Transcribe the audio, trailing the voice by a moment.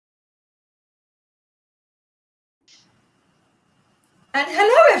And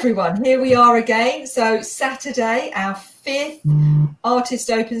hello everyone, here we are again. So Saturday, our 5th Artist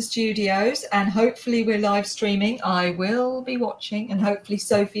Open Studios, and hopefully we're live streaming. I will be watching, and hopefully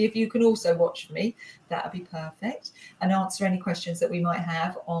Sophie, if you can also watch for me, that would be perfect, and answer any questions that we might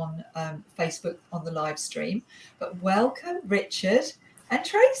have on Facebook on the live stream. But welcome Richard and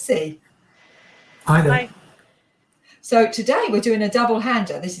Tracie. Hi there. Hi. So today we're doing a double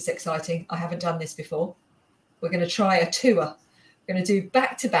hander. This is exciting. I haven't done this before. We're going to try a tour. We're going to do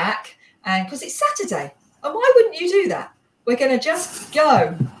back to back, and because it's Saturday, and why wouldn't you do that? We're going to just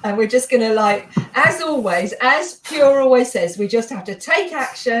go, and we're just going to, like, as always, as Pure always says, we just have to take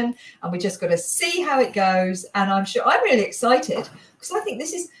action, and we just got to see how it goes. And I'm really excited because I think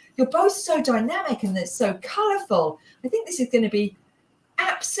this is, you're both so dynamic and it's so colourful. I think this is going to be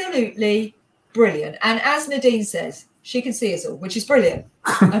absolutely brilliant. And as Nadine says, she can see us all, which is brilliant.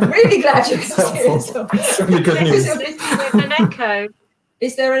 I'm really glad you can see us all. It's really good news. With an echo.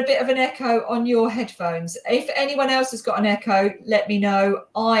 Is there a bit of an echo on your headphones? If anyone else has got an echo, let me know.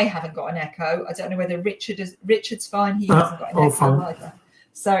 I haven't got an echo. I don't know whether Richard's fine. He hasn't got an echo either.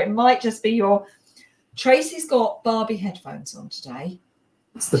 So it might just be your... Tracie's got Barbie headphones on today.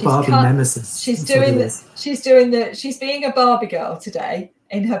 It's the Barbie nemesis. She's being a Barbie girl today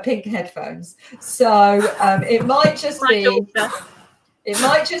in her pink headphones. So it might just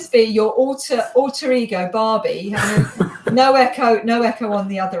be your alter ego Barbie. No echo on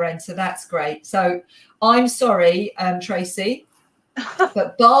the other end. So that's great. So I'm sorry, Tracie,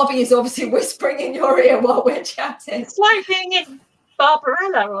 but Barbie is obviously whispering in your ear while we're chatting. It's like being in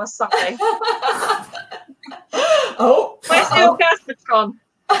Barbarella or something. Oh, where's the orgasmatron?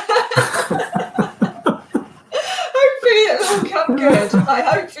 Hopefully it'll all come good. I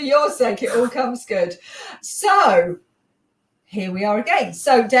hope for your sake it all comes good. So here we are again.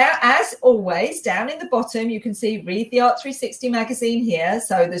 So down, as always, down in the bottom, you can see read the ART360 magazine here.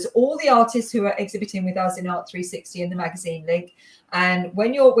 So there's all the artists who are exhibiting with us in ART360 in the magazine link. And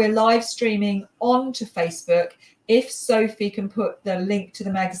when we're live streaming onto Facebook, if Sophie can put the link to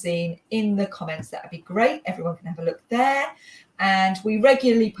the magazine in the comments, that would be great. Everyone can have a look there. And we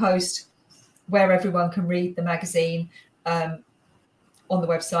regularly post where everyone can read the magazine on the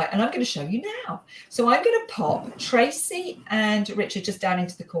website, and I'm going to show you now. So I'm going to pop Tracie and Richard just down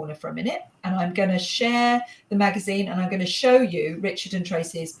into the corner for a minute, and I'm going to share the magazine, and I'm going to show you Richard and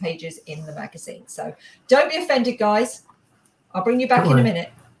Tracie's pages in the magazine. So don't be offended, guys. I'll bring you back in a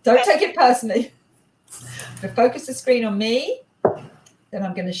minute. Don't take it personally. So focus the screen on me. Then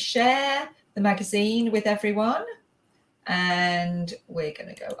I'm going to share the magazine with everyone. And we're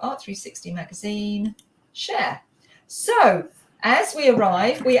going to go ART360 magazine, share. So as we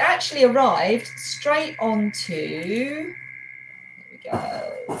arrived, we actually arrived straight onto, here we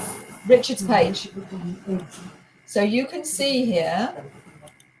go, Richard's page. So you can see here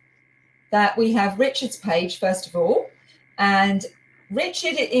that we have Richard's page, first of all, and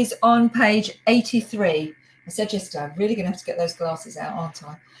Richard is on page 83. I said yesterday, I'm really going to have to get those glasses out, aren't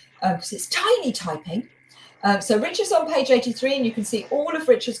I? Because it's tiny typing. So Richard's on page 83, and you can see all of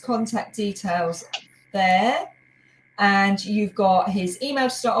Richard's contact details there. And you've got his email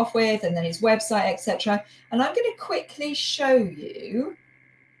to start off with, and then his website, etc. And I'm going to quickly show you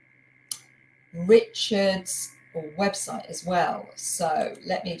Richard's website as well. So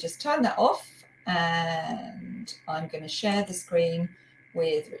let me just turn that off, and I'm going to share the screen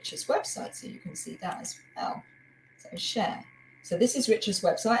with Richard's website so you can see that as well. So share. So this is Richard's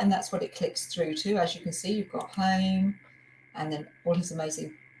website, and that's what it clicks through to. As you can see, you've got home and then all his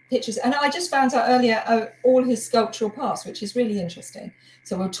amazing pictures. And I just found out earlier all his sculptural past, which is really interesting.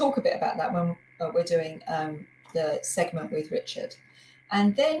 So we'll talk a bit about that when we're doing the segment with Richard.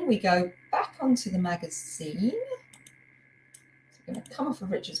 And then we go back onto the magazine. So we're going to come off of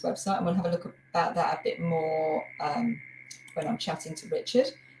Richard's website, and we'll have a look about that a bit more when I'm chatting to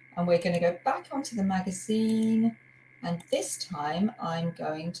Richard. And we're going to go back onto the magazine. And this time I'm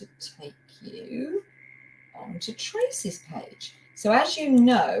going to take you onto Tracie's page. So as you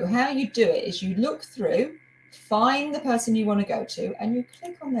know, how you do it is you look through, find the person you want to go to, and you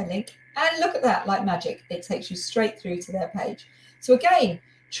click on their link, and look at that, like magic, it takes you straight through to their page. So again,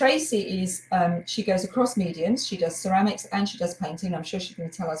 Tracie is, she goes across mediums, she does ceramics and she does painting. I'm sure she's going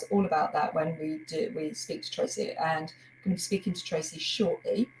to tell us all about that when we speak to Tracie, and I'm going to be speaking to Tracie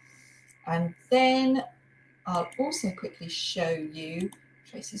shortly. And then I'll also quickly show you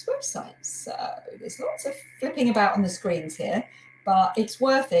Tracie's website. So there's lots of flipping about on the screens here, but it's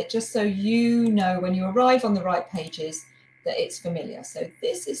worth it just so you know when you arrive on the right pages that it's familiar. So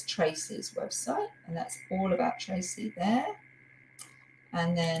this is Tracie's website, and that's all about Tracie there.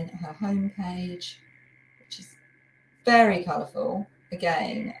 And then her homepage, which is very colourful,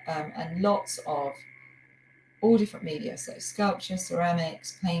 again, and lots of all different media. So sculpture,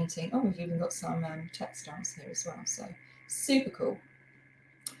 ceramics, painting. Oh, we've even got some textiles here as well. So super cool.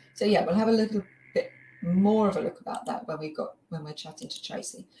 So yeah, we'll have a little bit more of a look about that when we're chatting to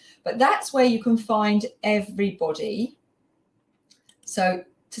Tracie. But that's where you can find everybody. So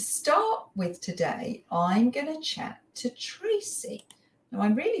to start with today, I'm going to chat to Tracie. Now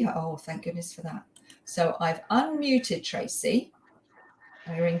I'm really, oh, thank goodness for that. So I've unmuted Tracie.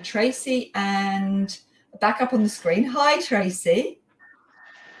 I'm hearing Tracie and back up on the screen. Hi, Tracie.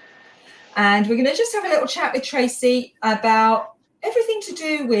 And we're going to just have a little chat with Tracie about everything to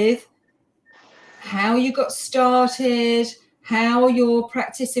do with how you got started, how your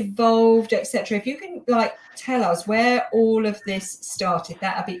practice evolved, etc. If you can like tell us where all of this started,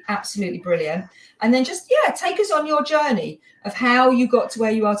 that would be absolutely brilliant. And then just, yeah, take us on your journey of how you got to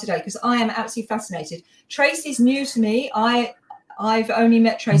where you are today, because I am absolutely fascinated. Tracie's new to me. I've only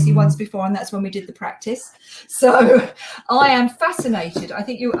met Tracie once before, and that's when we did the practice. So I am fascinated. I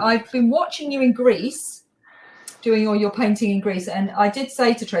think I've been watching you in Greece, doing all your painting in Greece. And I did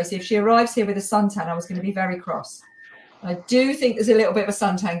say to Tracie, if she arrives here with a suntan, I was going to be very cross. I do think there's a little bit of a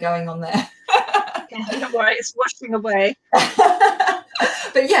suntan going on there. Don't worry, it's washing away.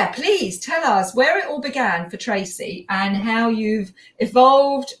 But yeah, please tell us where it all began for Tracie and how you've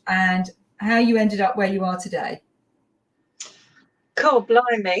evolved and how you ended up where you are today. Cool,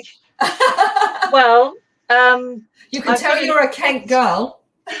 blimey. Well, you can tell you're a Kent girl.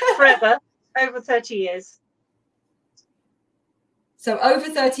 Forever, over 30 years. So over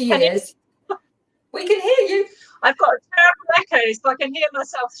 30 years. We can hear you. I've got a terrible echo, so I can hear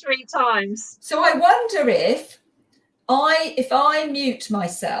myself 3 times. So I wonder if I mute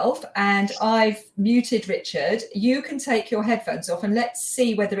myself and I've muted Richard, you can take your headphones off and let's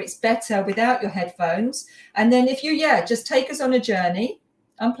see whether it's better without your headphones. And then if you, yeah, just take us on a journey.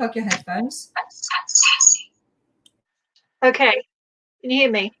 Unplug your headphones. Okay. Can you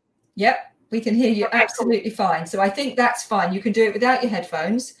hear me? Yep, we can hear you okay, absolutely cool. Fine. So I think that's fine. You can do it without your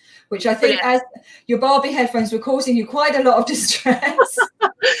headphones, which I think as your Barbie headphones were causing you quite a lot of distress.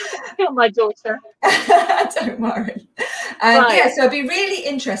 You're my daughter. Don't worry. And right. Yeah, so it'd be really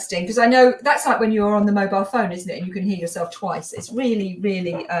interesting because I know that's like when you're on the mobile phone, isn't it? And you can hear yourself twice. It's really,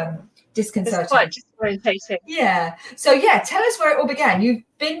 really disconcerting. It's quite disorientating. Yeah. So yeah, tell us where it all began. You've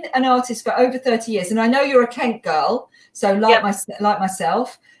been an artist for over 30 years, and I know you're a Kent girl. So like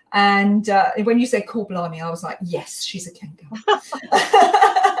myself. And when you said "cool blimey," I was like, yes, she's a Kent girl.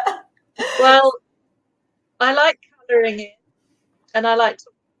 Well, I like colouring in, and I like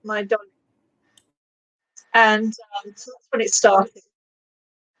my dolly. And so that's when it started.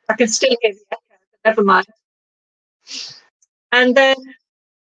 I can still hear the echo, but never mind. And then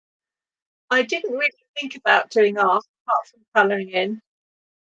I didn't really think about doing art apart from colouring in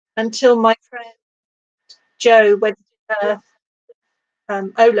until my friend Jo went to her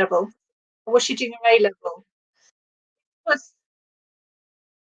O-level. Or was she doing her A-level?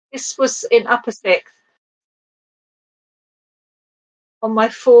 This was in upper sixth on my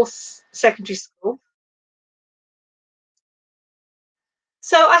 4th secondary school.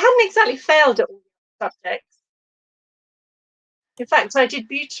 So I hadn't exactly failed at all the subjects. In fact, I did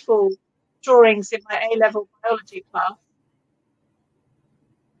beautiful drawings in my A-level biology class.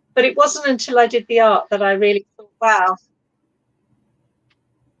 But it wasn't until I did the art that I really thought, wow,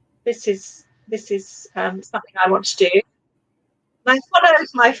 this is something I want to do. And I followed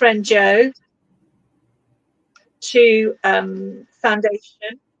my friend Jo to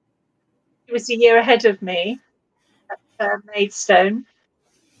foundation. She was a year ahead of me at Maidstone.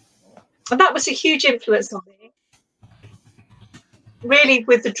 And that was a huge influence on me. Really,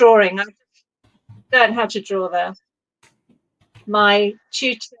 with the drawing, I learned how to draw there. My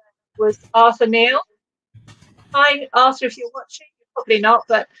tutor was Arthur Neal. Hi, Arthur, if you're watching, you're probably not,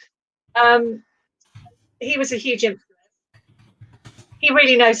 but he was a huge influence. He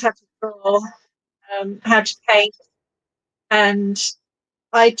really knows how to draw, how to paint, and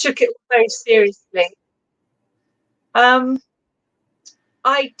I took it very seriously.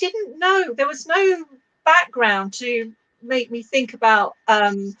 I didn't know, there was no background to make me think about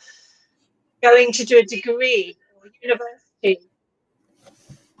going to do a degree or university.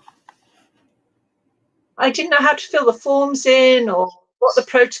 I didn't know how to fill the forms in or what the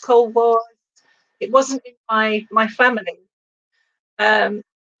protocol was. It wasn't in my family.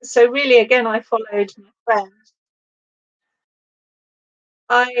 So really, again, I followed my friend.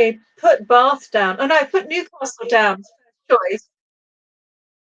 I put Bath down. Oh no, I put Newcastle down. Choice.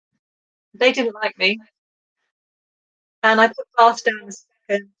 They didn't like me, and I put Bath down as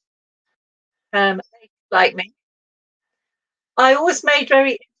second. They didn't like me, I always made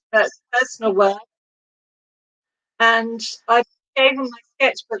very intimate personal work, and I gave them my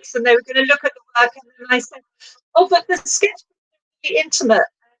sketchbooks, and they were going to look at the work, and then I said, "Oh, but the sketchbooks are really intimate."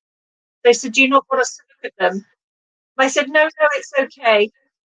 They said, "Do you not want us to look at them?" I said, "No, no, it's okay."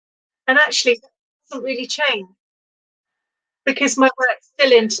 And actually, that doesn't really change because my work's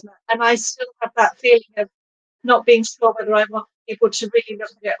still intimate, and I still have that feeling of not being sure whether I want people to really look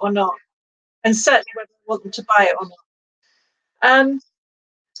at it or not, and certainly whether I want them to buy it or not.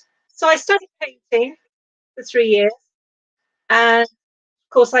 So I studied painting for 3 years, and of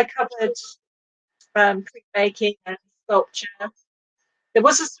course I covered printmaking and sculpture. There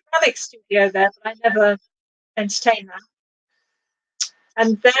was a ceramic studio there, but I never entertained that.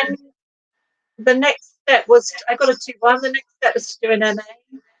 And then the next step was I got a 2-1. The next step was to do an MA.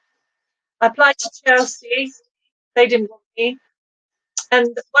 I applied to Chelsea. They didn't want me.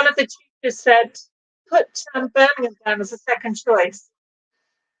 And one of the teachers said, put Birmingham down as a second choice.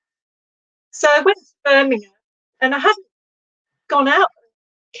 So I went to Birmingham, and I hadn't gone out of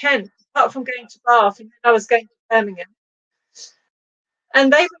Kent apart from going to Bath, and then I was going to Birmingham.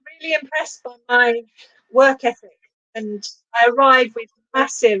 And they were really impressed by my work ethic. And I arrived with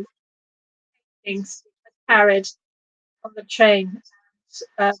massive things carried on the train.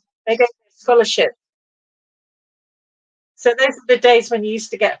 And, they gave me a scholarship. So those are the days when you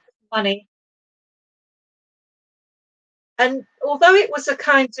used to get money. And although it was a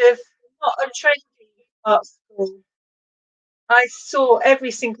kind of not a trendy art school, I saw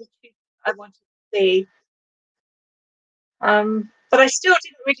every single student I wanted to see. But I still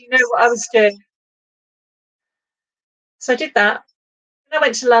didn't really know what I was doing. So I did that. And I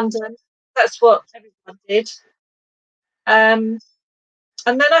went to London. That's what everyone did. And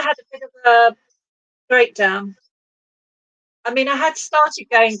then I had a bit of a breakdown. I mean, I had started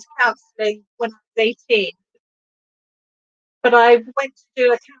going to counselling when I was 18, but I went to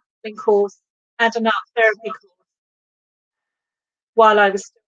do a counselling course and an art therapy course while I was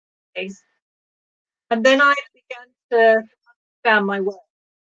still working. And then I began to understand my work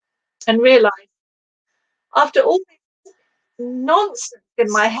and realise after all this nonsense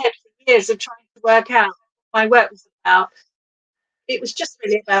in my head for years of trying to work out what my work was about, it was just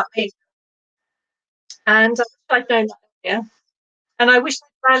really about me. And I wish I'd known that earlier. And I wish I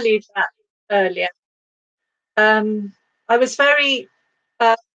valued that earlier. I was very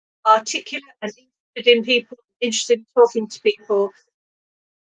articulate and interested in people, interested in talking to people.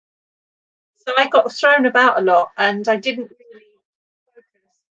 So I got thrown about a lot, and I didn't really focus.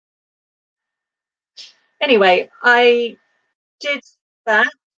 Anyway, I did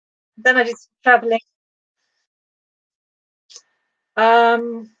that. Then I did some traveling.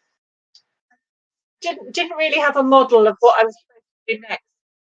 Didn't really have a model of what I was supposed to do next.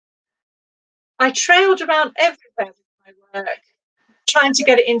 I trailed around everywhere with my work, trying to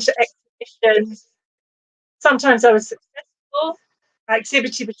get it into exhibitions. Sometimes I was successful. I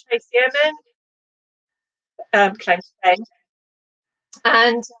exhibited with Tracie Peisley, claim to fame.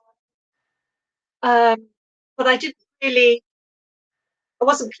 And but I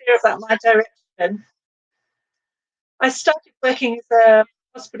wasn't clear about my direction. I started working as a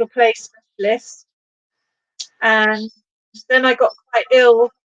hospital play specialist, and then I got quite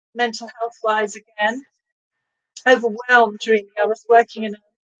ill mental health wise again, overwhelmed really. I was working in a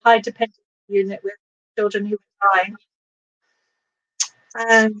high dependency unit with children who were dying.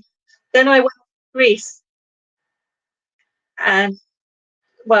 And then I went to Greece, and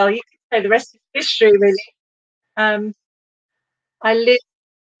well, you could say the rest is history really.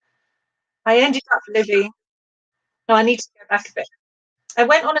 I ended up living, no, I need to go back a bit. I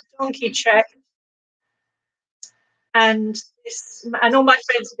went on a donkey trek, and all my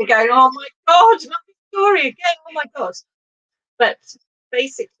friends would be going, "Oh my God, another story again, oh my God." But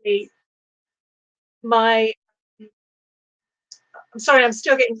basically, I'm sorry, I'm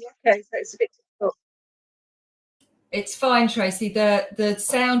still getting the echo, so it's a bit difficult. It's fine, Tracie. The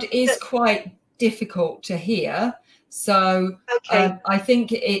sound is quite difficult to hear. So okay. I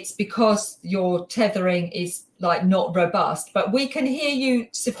think it's because your tethering is like not robust, but we can hear you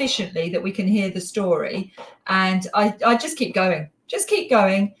sufficiently that we can hear the story. And I just keep going,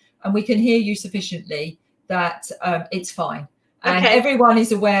 and we can hear you sufficiently that it's fine. And everyone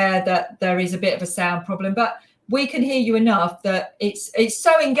is aware that there is a bit of a sound problem, but we can hear you enough that it's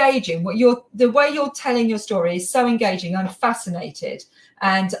so engaging. The way you're telling your story is so engaging. I'm fascinated,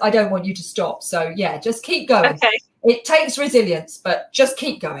 and I don't want you to stop. So yeah, just keep going. Okay. It takes resilience, but just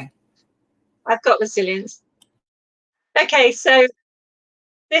keep going. I've got resilience. Okay, so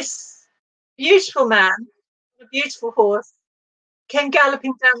this beautiful man, a beautiful horse, came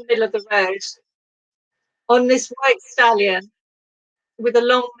galloping down the middle of the road on this white stallion, with a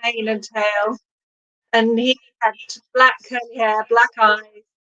long mane and tail, and he had black curly hair, black eyes.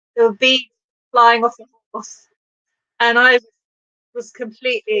 There were beads flying off the horse, and I was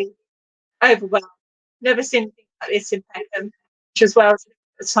completely overwhelmed. Never seen anything like this in Peckham, which was where I was living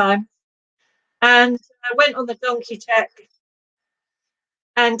at the time. And I went on the donkey check,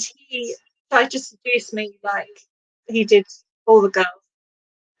 and he tried to seduce me like he did all the girls.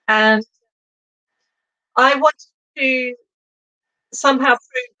 And I wanted to somehow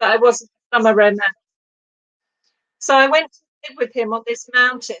prove that I wasn't a summer romance. So I went to live with him on this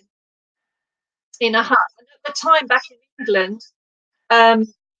mountain in a hut. And at the time, back in England,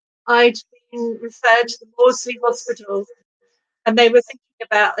 I'd been referred to the Maudsley Hospital, and they were thinking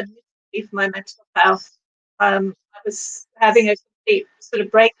about admitting me for my mental health. I was having a complete sort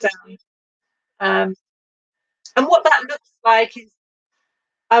of breakdown. And what that looks like is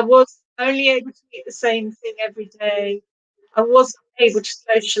I was only able to eat the same thing every day. I wasn't able to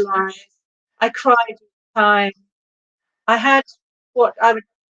socialise. I cried all the time. I had what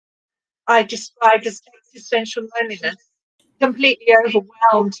I described as existential loneliness, completely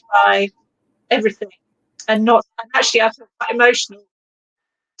overwhelmed by everything, and actually I feel quite emotional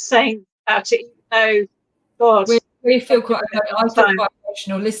saying about it, even though God, we feel quite. I feel quite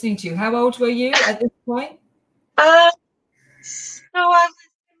emotional listening to you. How old were you at this point? So I was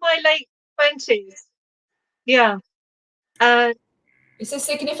in my late 20s. Yeah. It's a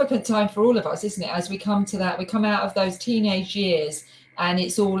significant time for all of us, isn't it? As we come to that, we come out of those teenage years and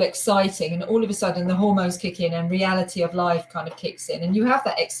it's all exciting, and all of a sudden the hormones kick in and reality of life kind of kicks in, and you have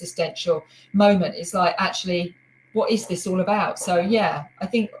that existential moment. It's like, actually, what is this all about? So yeah, I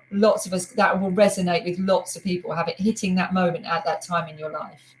think lots of us, that will resonate with lots of people hitting that moment at that time in your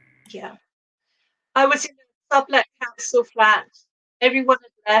life. Yeah. I was in a sublet council flat. Everyone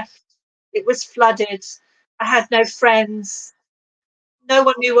had left. It was flooded. I had no friends. No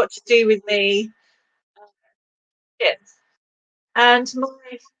one knew what to do with me. And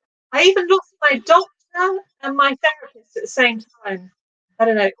I even lost my doctor and my therapist at the same time. I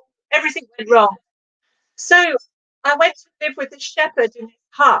don't know. Everything went wrong. So I went to live with this shepherd in his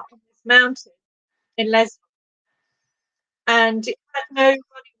hut on this mountain in Lesley. And it had no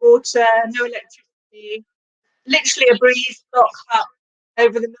running water, no electricity, literally a breeze block hut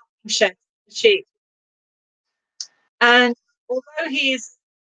over the milking shed for the sheep. And although he is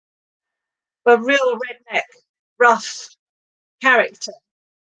a real redneck, rough character,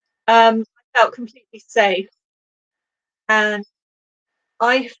 I felt completely safe. And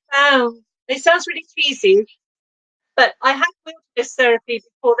I found, it sounds really cheesy, but I had wilderness therapy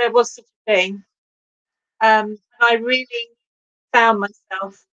before there was such a thing. And I really found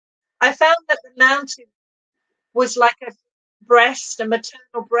myself. I found that the mountain was like a breast, a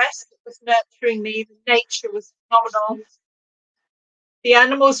maternal breast that was nurturing me. The nature was phenomenal. The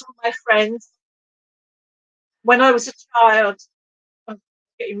animals were my friends. When I was a child, I'm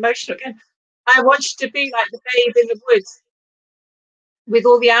getting emotional again, I wanted to be like the babe in the woods with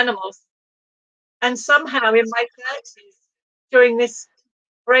all the animals. And somehow in my 30s, during this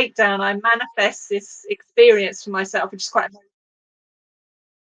breakdown, I manifest this experience for myself, which is quite amazing.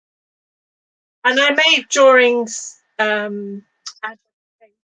 And I made drawings during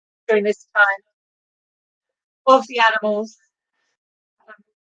this time of the animals.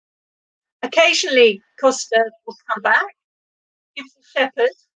 Occasionally, Costa will come back. He was a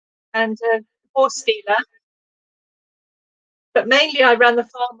shepherd and a horse dealer, but mainly I ran the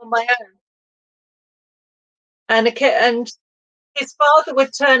farm on my own. And his father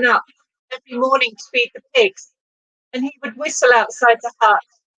would turn up every morning to feed the pigs, and he would whistle outside the hut,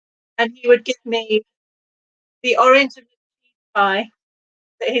 and he would give me the orange and cheese pie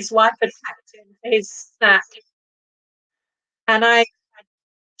that his wife had packed in for his snack. And I had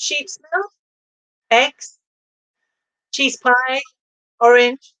sheep's milk, eggs, cheese pie,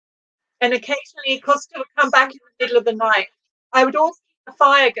 orange, and occasionally Costa would come back in the middle of the night. I would also keep a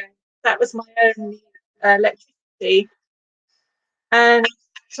fire going. That was my own electricity. And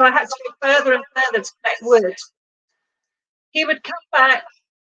so I had to go further and further to collect wood. He would come back,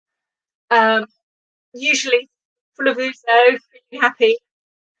 usually full of ouzo, feeling happy,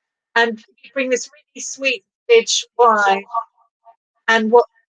 and he'd bring this really sweet village wine and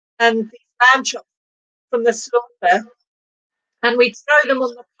these lamb chops from the slaughter, and we'd throw them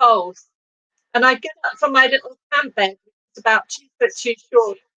on the coals. And I'd get up from my little camp bed, which was about 2 foot too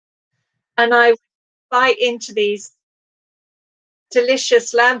short, and I would bite into these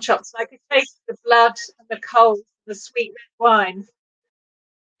delicious lamb chops. I could taste the blood and the coals, the sweet red wine.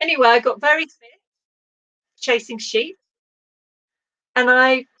 Anyway, I got very fit chasing sheep, and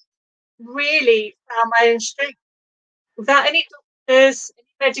I really found my own strength without any doctors,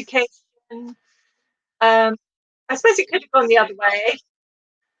 any medication. I suppose it could have gone the other way,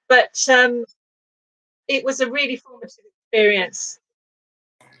 but it was a really formative experience.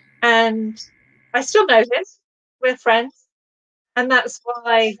 And I still know him. We're friends. And that's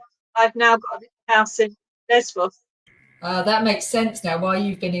why I've now got a house in Lesbos. That makes sense now why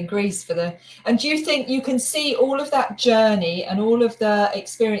you've been in Greece for the. And do you think you can see all of that journey and all of the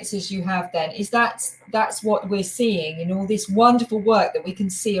experiences you have then? Is that's what we're seeing in all this wonderful work that we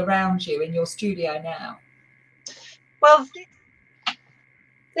can see around you in your studio now? Well,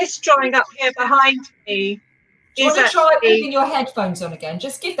 this drawing up here behind me. Do you want to try putting your headphones on again?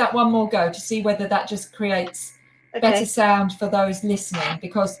 Just give that one more go to see whether that just creates better sound for those listening,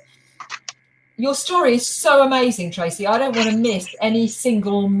 because your story is so amazing, Tracie. I don't want to miss any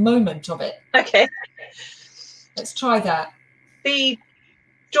single moment of it. Okay. Let's try that. The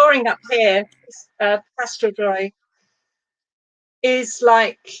drawing up here, pastoral drawing, is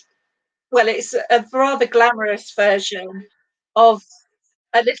like, well, it's a rather glamorous version of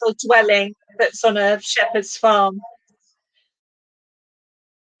a little dwelling that's on a shepherd's farm.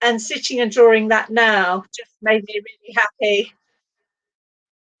 And sitting and drawing that now just made me really happy.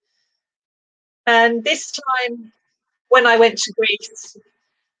 And this time, when I went to Greece,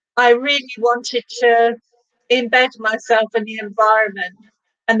 I really wanted to embed myself in the environment.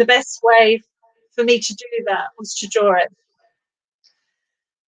 And the best way for me to do that was to draw it.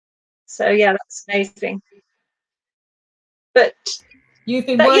 So, yeah, that's amazing. But you've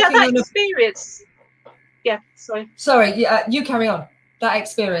been working that on experience. Yeah, sorry. Sorry, you carry on. That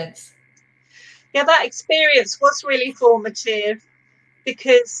experience. Yeah, that experience was really formative,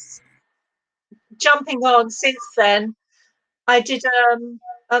 because jumping on since then, I did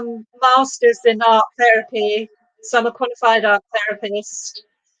a master's in art therapy, so I'm a qualified art therapist.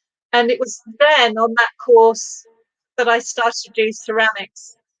 And it was then on that course that I started to do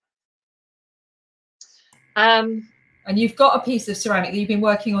ceramics. And you've got a piece of ceramic that you've been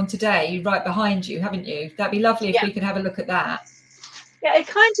working on today right behind you, haven't you? That'd be lovely if we could have a look at that. Yeah, it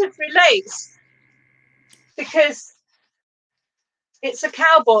kind of relates, because it's a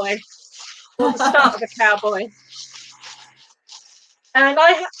cowboy, or the start of a cowboy. And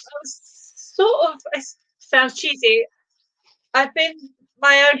I was sort of, it sounds cheesy, I've been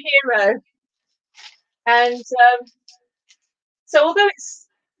my own hero. And so although it's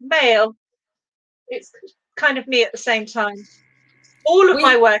male, it's kind of me at the same time. All of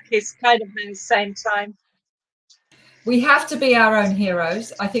my work is kind of me at the same time. We have to be our own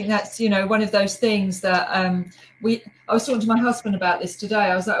heroes. I think that's, you know, one of those things that I was talking to my husband about this today.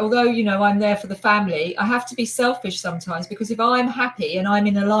 I was like, although, you know, I'm there for the family, I have to be selfish sometimes, because if I'm happy and I'm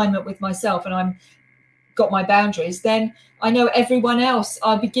in alignment with myself and I'm got my boundaries, then I know everyone else,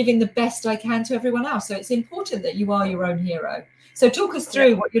 I'll be giving the best I can to everyone else. So it's important that you are your own hero. So talk us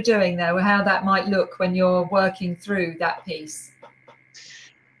through what you're doing there, or how that might look when you're working through that piece.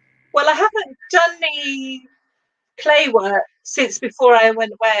 Well, I haven't done the clay work since before I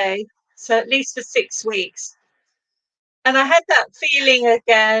went away, so at least for 6 weeks. And I had that feeling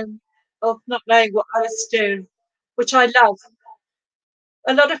again of not knowing what I was doing, which I love.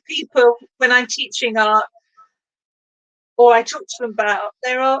 A lot of people, when I'm teaching art, or I talk to them about,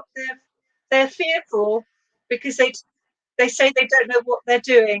 they're fearful, because they say they don't know what they're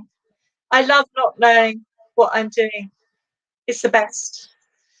doing. I love not knowing what I'm doing. It's the best.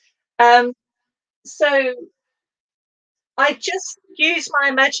 So I just use my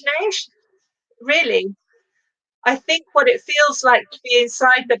imagination, really. I think what it feels like to be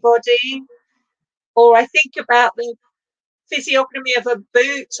inside the body, or I think about the physiognomy of a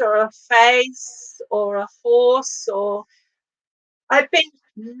boot or a face or a horse, or I've been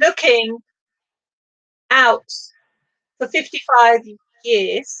looking out for 55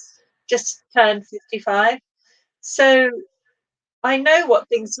 years, just turned 55. So I know what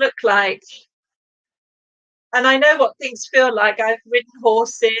things look like, and I know what things feel like. I've ridden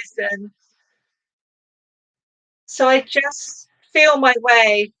horses, and so I just feel my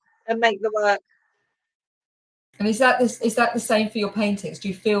way and make the work. And is that the same for your paintings? Do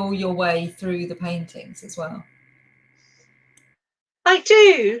you feel your way through the paintings as well? I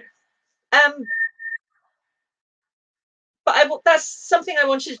do. But that's something I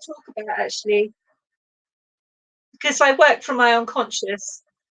wanted to talk about, actually, because I work from my unconscious.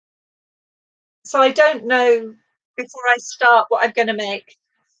 So I don't know before I start what I'm going to make,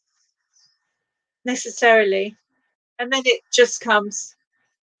 necessarily. And then it just comes.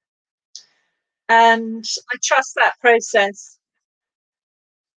 And I trust that process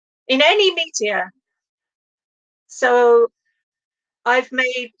in any media. So I've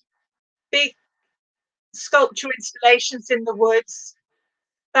made big sculpture installations in the woods.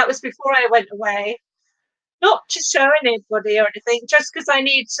 That was before I went away. Not to show anybody or anything, just because I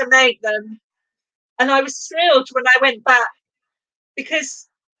need to make them. And I was thrilled when I went back, because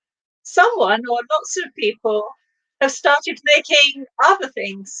someone or lots of people have started making other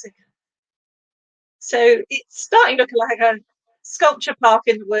things. So it's starting to look like a sculpture park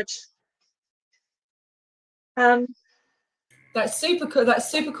in the woods. That's super cool. That's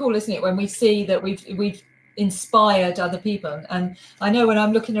super cool, isn't it? When we see that we've inspired other people. And I know when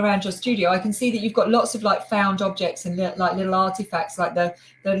I'm looking around your studio, I can see that you've got lots of like found objects and like little artifacts, like the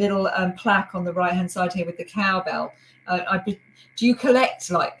little plaque on the right hand side here with the cowbell. Do you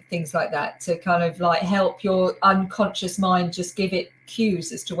collect like things like that to kind of like help your unconscious mind just give it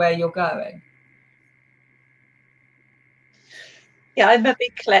cues as to where you're going? Yeah, I'm a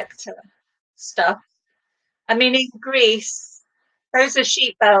big collector of stuff. I mean, in Greece, those are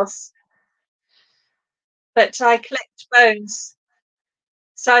sheep bells, but I collect bones.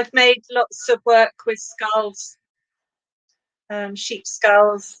 So I've made lots of work with skulls, sheep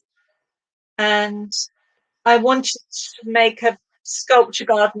skulls, and I wanted to make a sculpture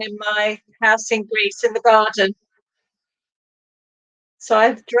garden in my house in Greece, in the garden. So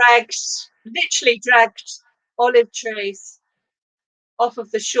I've literally dragged olive trees off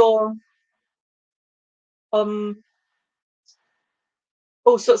of the shore, all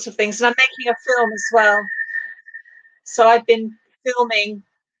sorts of things. And I'm making a film as well. So I've been filming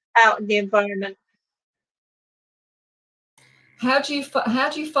out in the environment. How do you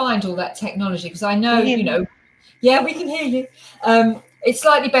find all that technology? Because I know, you know, yeah, we can hear you. It's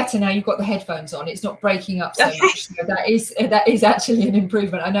slightly better now. You've got the headphones on. It's not breaking up so much. So that is actually an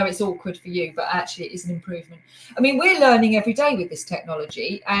improvement. I know it's awkward for you, but actually it is an improvement. I mean, we're learning every day with this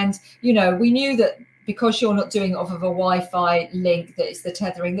technology, and you know, we knew that because you're not doing it off of a Wi-Fi link, that it's the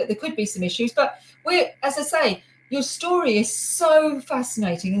tethering, that there could be some issues. But as I say, your story is so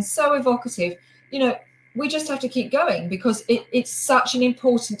fascinating and so evocative. You know, we just have to keep going because it's such an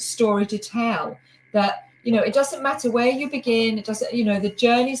important story to tell that. You know, it doesn't matter where you begin. It doesn't, you know, the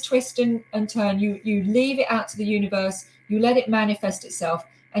journeys twist and turn. You leave it out to the universe. You let it manifest itself,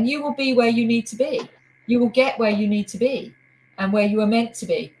 and you will be where you need to be. You will get where you need to be and where you are meant to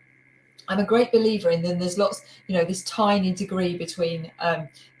be. I'm a great believer in then there's lots, you know, this tiny degree between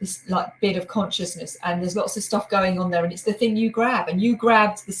this like bit of consciousness, and there's lots of stuff going on there, and it's the thing you grab. And you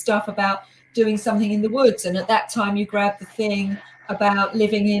grabbed the stuff about doing something in the woods, and at that time you grabbed the thing about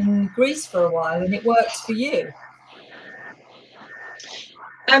living in Greece for a while, and it worked for you.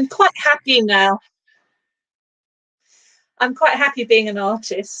 I'm quite happy now. I'm quite happy being an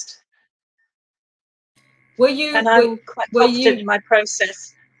artist. Were you? And I'm quite confident in my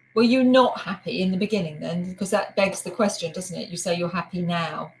process. Were you not happy in the beginning then? Because that begs the question, doesn't it? You say you're happy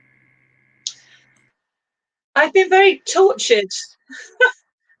now. I've been very tortured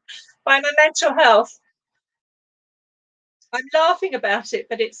by my mental health. I'm laughing about it,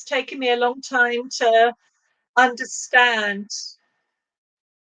 but it's taken me a long time to understand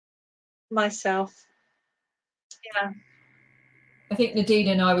myself. Yeah. I think Nadine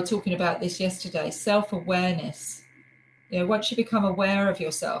and I were talking about this yesterday, self-awareness. You know, once you become aware of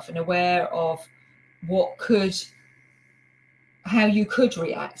yourself and aware of how you could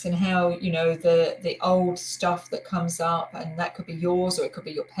react, and how, you know, the old stuff that comes up, and that could be yours or it could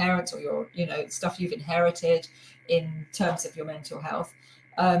be your parents or your, you know, stuff you've inherited in terms of your mental health,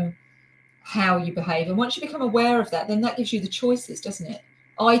 how you behave. And once you become aware of that, then that gives you the choices, doesn't it?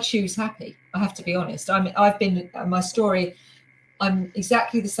 I choose happy. I have to be honest. I've been, my story, I'm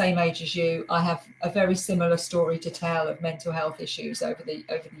exactly the same age as you. I have a very similar story to tell of mental health issues over the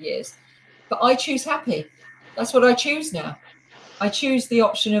years, but I choose happy. That's what I choose now. I choose the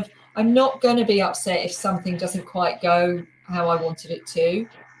option of, I'm not going to be upset if something doesn't quite go how I wanted it to.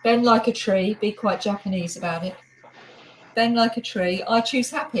 Bend like a tree, be quite Japanese about it. Bend like a tree. I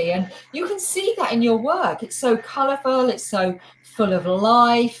choose happy. And you can see that in your work. It's so colourful. It's so full of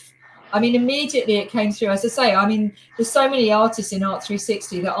life. I mean, immediately it came through. As I say, I mean, there's so many artists in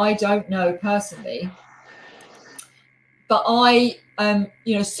ART360 that I don't know personally. But I,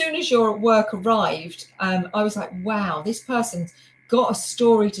 you know, as soon as your work arrived, I was like, wow, this person's got a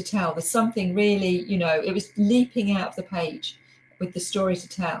story to tell. There's something really, you know, it was leaping out of the page with the story to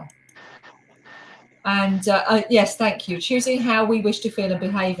tell. And yes, thank you. Choosing how we wish to feel and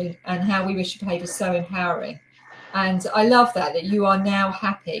behaving, and how we wish to behave, is so empowering. And I love that you are now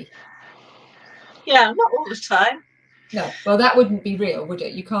happy. Yeah, not all the time. No, well, that wouldn't be real, would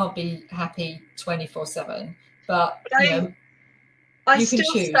it? You can't be happy 24/7. But you know, I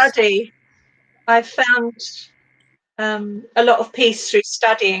still study. I've found a lot of peace through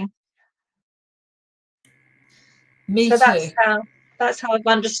studying. Me so too. that's how I've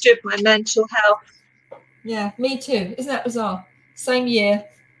understood my mental health. Yeah, me too. Isn't that bizarre? Same year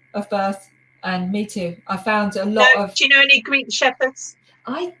of birth, and me too. I found a lot of. Do you know any Greek shepherds?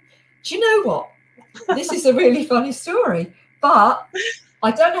 Do you know what? This is a really funny story, but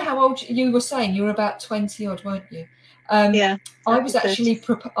I don't know how old you were saying. You were about 20 odd, weren't you? Yeah. I was actually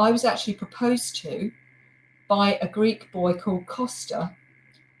proposed to by a Greek boy called Costa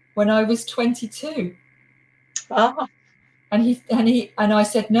when I was 22. Oh. And I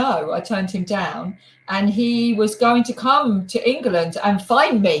said no. I turned him down, and he was going to come to England and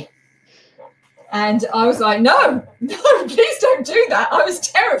find me. And I was like, no, please don't do that. I was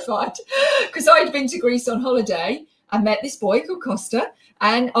terrified because I'd been to Greece on holiday and met this boy called Costa.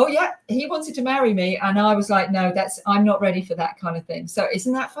 And oh yeah, he wanted to marry me. And I was like, no, I'm not ready for that kind of thing. So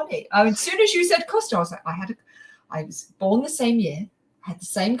isn't that funny? As soon as you said Costa, I was like, I was born the same year, had the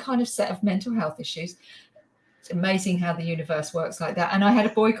same kind of set of mental health issues. It's amazing how the universe works like that. And I had a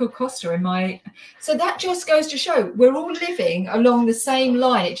boy called Costa in my... So that just goes to show we're all living along the same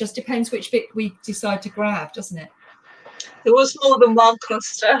line. It just depends which bit we decide to grab, doesn't it? There was more than one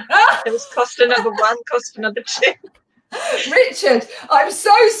Costa. There was Costa number 1, Costa number 2. Richard, I'm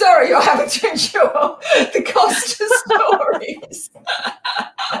so sorry you're having to endure the Costa stories.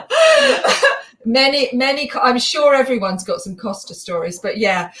 Many, I'm sure everyone's got some Costa stories, but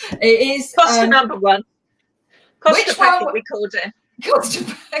yeah, it is... Costa number 1. Costa which packet, one? we called it. Costa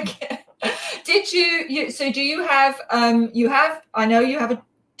packet. Did you so do you have I know you have a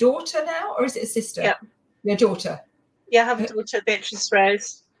daughter now, or is it a sister? Yeah. Your daughter. Yeah, I have a daughter, Beatrice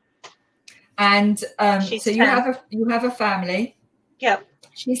Rose. And She's so 10. you have a family. Yeah.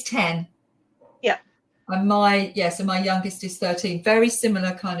 She's 10. Yeah. And my youngest is 13. Very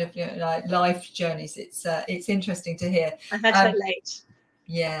similar kind of like life journeys. It's interesting to hear. I had her late.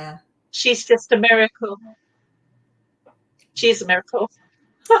 Yeah. She's just a miracle. She's a miracle.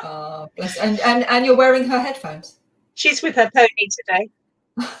 Oh, bless. And you're wearing her headphones. She's with her pony today.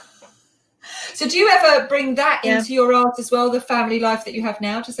 So do you ever bring that into your art as well, the family life that you have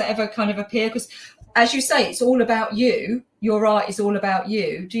now? Does that ever kind of appear? Because as you say, it's all about you. Your art is all about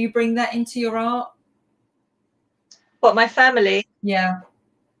you. Do you bring that into your art? What, my family? Yeah.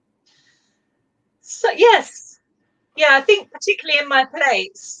 So yes. Yeah, I think particularly in my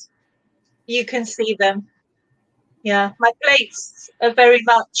plates, you can see them. Yeah, my plates are very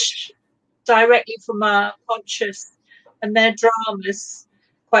much directly from my unconscious, and they're dramas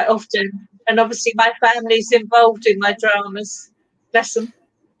quite often. And obviously my family's involved in my dramas. Bless them.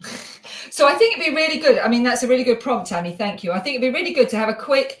 So I think it'd be really good. I mean, that's a really good prompt, Annie. Thank you. I think it'd be really good to have a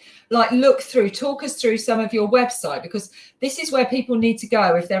quick look through, talk us through some of your website, because this is where people need to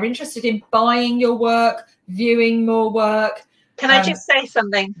go if they're interested in buying your work, viewing more work. Can I just say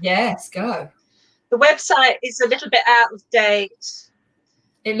something? Yes, go. The website is a little bit out of date.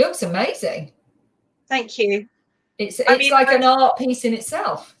 It looks amazing. Thank you. It's like an art piece in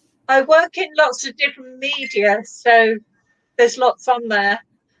itself. I work in lots of different media, so there's lots on there.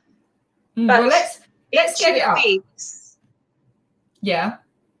 Well, let's get it up. Weeks, yeah.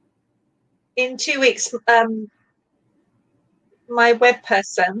 In 2 weeks, my web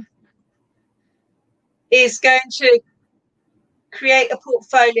person is going to create a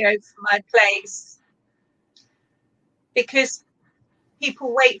portfolio for my plays, because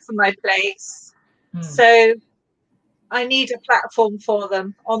people wait for my plays. So I need a platform for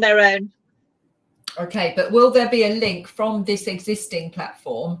them on their own. Okay, but will there be a link from this existing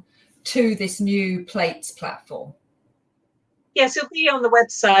platform to this new plates platform? Yes, it'll be on the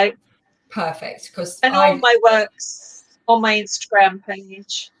website. Perfect. And all my works on my Instagram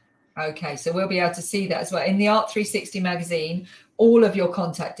page. Okay, so we'll be able to see that as well. In the ART360 magazine, all of your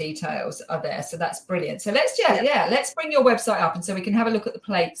contact details are there. So that's brilliant. So let's let's bring your website up, and so we can have a look at the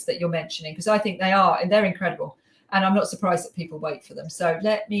plates that you're mentioning, because I think they're incredible. And I'm not surprised that people wait for them. So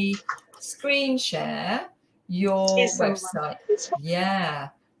let me screen share your website. Yeah.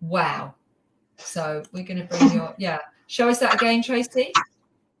 Wow. So we're going to bring show us that again, Tracie.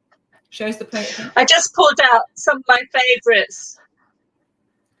 Show us the plate again. I just pulled out some of my favorites.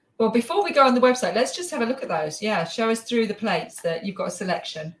 Well, before we go on the website, let's just have a look at those. Yeah, show us through the plates that you've got a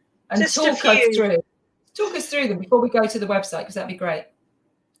selection, and talk us through them before we go to the website, because that'd be great.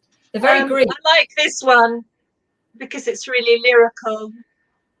 They're very green. I like this one because it's really lyrical.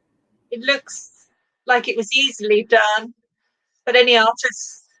 It looks like it was easily done, but any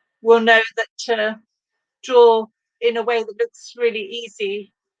artist will know that to draw in a way that looks really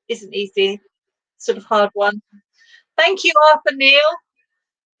easy isn't easy. Sort of hard one. Thank you, Arthur Neal,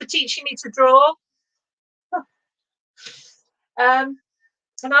 for teaching me to draw. And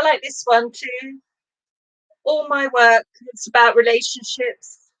I like this one too. all my work is about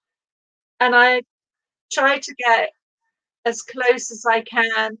relationships, and I try to get as close as I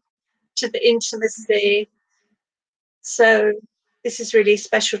can to the intimacy. So this is really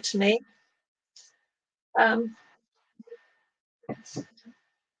special to me.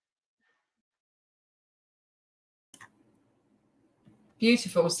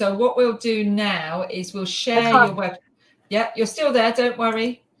 Beautiful. So what we'll do now is we'll share your web. Yeah, you're still there. Don't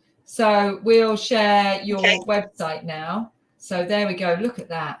worry. So we'll share your website now. So there we go. Look at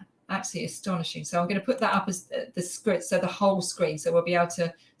that. Absolutely astonishing. So I'm going to put that up as the script, so the whole screen. So we'll be able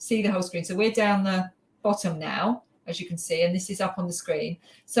to see the whole screen. So we're down the bottom now, as you can see, and this is up on the screen.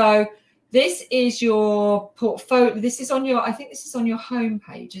 So this is your portfolio. This is on your, I think this is on your home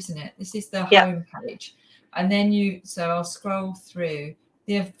page, isn't it? This is the home page. And then so I'll scroll through.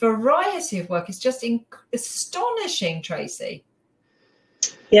 The variety of work is just astonishing, Tracie.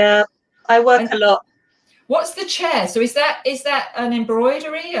 Yeah, I work a lot. What's the chair? So is that an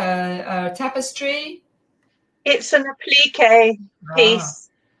embroidery, a tapestry? It's an applique piece.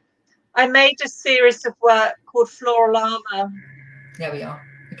 I made a series of work called Floral Armour. There we are.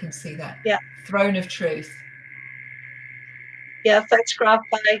 You can see that. Yeah. Throne of Truth. Yeah, photographed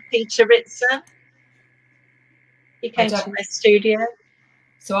by Peter Ritson. He came to my studio.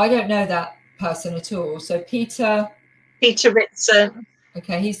 So I don't know that person at all. So Peter Ritson.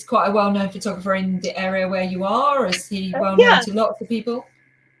 Okay, he's quite a well-known photographer in the area where you are. Is he well-known to lots of people?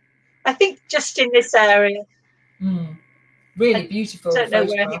 I think just in this area. Really beautiful. I don't know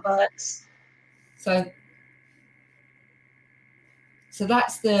where he works. So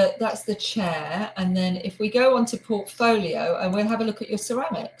that's the chair, and then if we go on to portfolio, and we'll have a look at your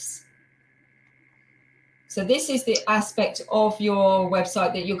ceramics. So this is the aspect of your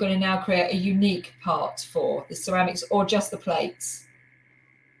website that you're going to now create a unique part for, the ceramics or just the plates.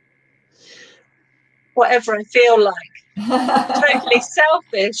 Whatever I feel like. Totally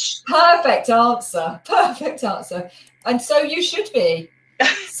selfish. Perfect answer. Perfect answer. And so you should be.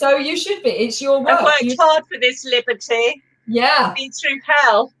 So you should be. It's your work. I've worked hard for this liberty. Yeah. Been through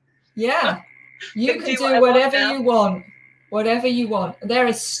hell. Yeah. You can do whatever you want. Whatever you want. They're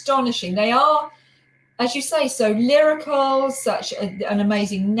astonishing. They are, as you say, so lyrical, such an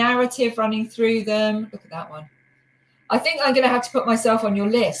amazing narrative running through them. Look at that one. I think I'm going to have to put myself on your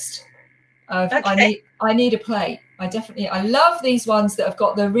list. I need a plate. I love these ones that have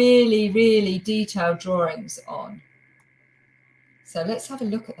got the really, really detailed drawings on. So let's have a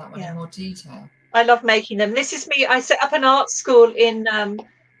look at that one in more detail. I love making them. This is me. I set up an art school in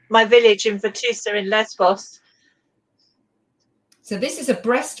my village in Vatusa in Lesbos. So this is a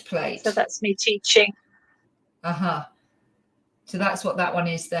breastplate. So that's me teaching. So that's what that one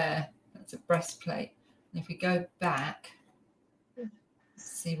is there. That's a breastplate. And if we go back,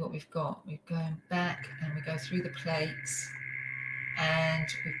 see what we've got. We're going back and we go through the plates, and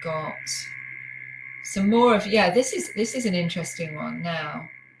we've got some more of this is an interesting one now.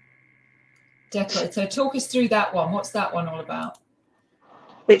 Decorate. So talk us through that one. What's that one all about?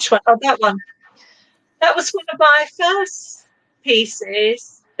 Which one? Oh, that one. That was one of my first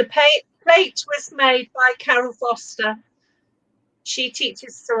pieces. The plate was made by Carol Foster. She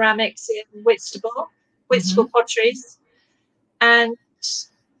teaches ceramics in Whitstable Potteries, and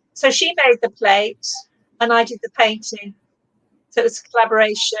so she made the plate and I did the painting. So it was a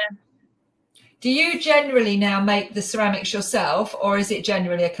collaboration. Do you generally now make the ceramics yourself, or is it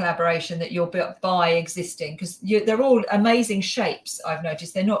generally a collaboration that you'll buy existing? Because they're all amazing shapes, I've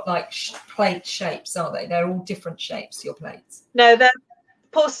noticed. They're not like plate shapes, are they? They're all different shapes, your plates. No, they're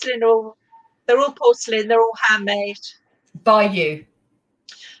porcelain. They're all porcelain. They're all handmade. By you?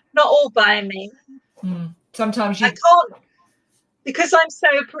 Not all by me. Sometimes you... I can't, because I'm so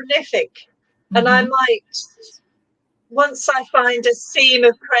prolific. And I might, once I find a seam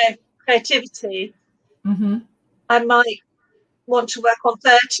of creativity, I might want to work on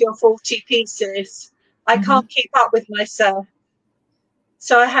 30 or 40 pieces. I can't keep up with myself.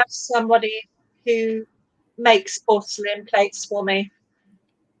 So I have somebody who makes porcelain plates for me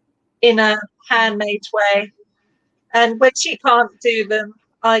in a handmade way. And when she can't do them,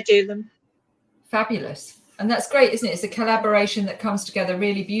 I do them. Fabulous. And that's great, isn't it? It's a collaboration that comes together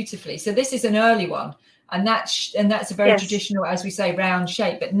really beautifully. So this is an early one. And that's a very traditional, as we say, round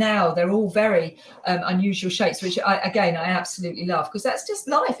shape. But now they're all very unusual shapes, which I absolutely love, because that's just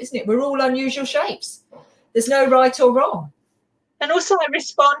life, isn't it? We're all unusual shapes. There's no right or wrong. And also I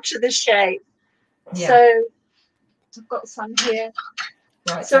respond to the shape. Yeah. So I've got some here.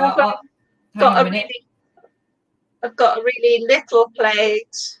 Right. So I've got a really little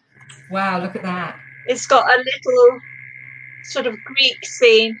plate. Wow, look at that. It's got a little sort of Greek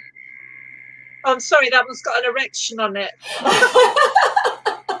scene. I'm sorry, that one's got an erection on it.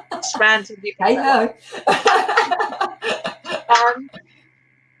 Just randomly. Hey ho.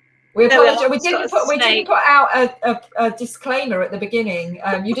 We There we are. apologize. We didn't put out a disclaimer at the beginning.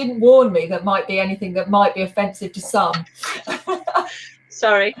 You didn't warn me that might be anything that might be offensive to some.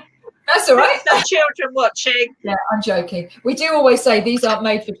 Sorry. That's all right. There's no children watching. Yeah, I'm joking. We do always say these aren't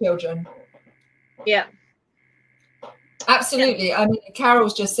made for children. Yeah. Absolutely. Yeah. I mean,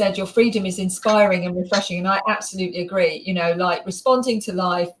 Carol's just said your freedom is inspiring and refreshing, and I absolutely agree. You know, like responding to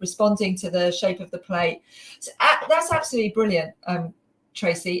life, responding to the shape of the plate. So, that's absolutely brilliant,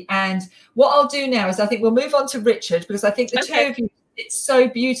 Tracie. And what I'll do now is I think we'll move on to Richard, because I think the two of you, it's so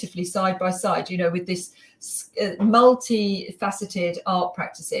beautifully side by side, you know, with this multifaceted art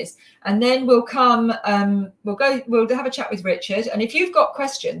practices. And then we'll come, we'll have a chat with Richard. And if you've got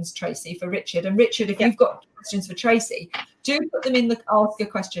questions, Tracie, for Richard, and Richard, if you've got questions for Tracie, do put them in the ask a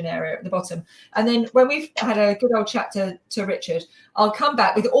question area at the bottom. And then when we've had a good old chat to Richard, I'll come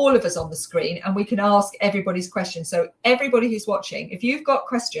back with all of us on the screen and we can ask everybody's questions. So everybody who's watching, if you've got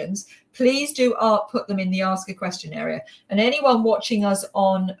questions, please do put them in the ask a question area. And anyone watching us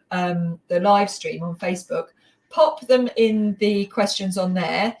on the live stream on Facebook, pop them in the questions on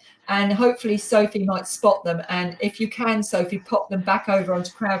there, and hopefully Sophie might spot them. And if you can, Sophie, pop them back over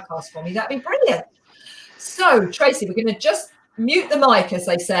onto Crowdcast for me. That'd be brilliant. So, Tracie, we're going to just mute the mic, as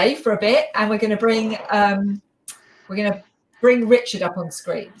they say, for a bit, and we're going to bring Richard up on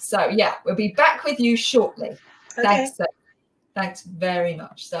screen. So, yeah, we'll be back with you shortly. Okay. Thanks, Sophie. Thanks very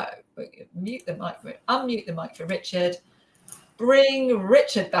much. So, we're going to unmute the mic for Richard. Bring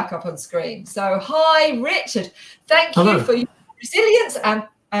Richard back up on screen. So, hi, Richard. Thank you for your resilience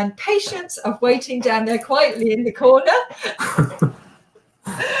and patience of waiting down there quietly in the corner.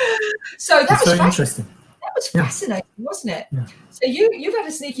 So that was interesting. That was fascinating, wasn't it? Yeah. So you've had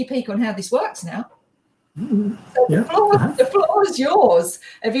a sneaky peek on how this works now. So the floor is yours.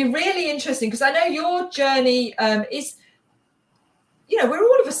 It'd be really interesting, because I know your journey is, you know, we're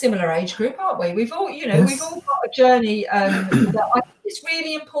all of a similar age group, aren't we? We've all, you know, we've all got a journey that I think it's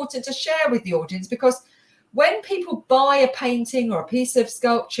really important to share with the audience, because when people buy a painting or a piece of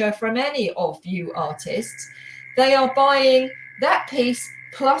sculpture from any of you artists, they are buying that piece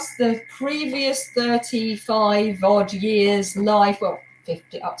plus the previous 35 odd years life, well,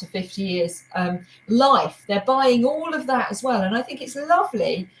 50 up to 50 years life. They're buying all of that as well. And I think it's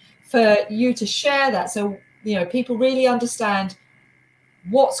lovely for you to share that, so, you know, people really understand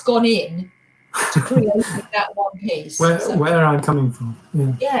what's gone in to creating that one piece. Where I'm coming from.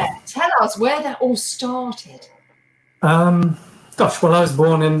 Yeah, tell us where that all started. Gosh, well, I was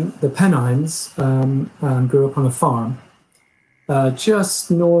born in the Pennines and grew up on a farm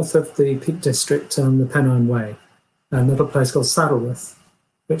just north of the Peak District and the Pennine Way, a little place called Saddleworth,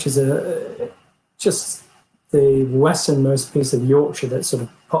 which is just the westernmost piece of Yorkshire that sort of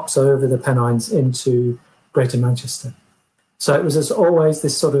pops over the Pennines into Greater Manchester. So it was always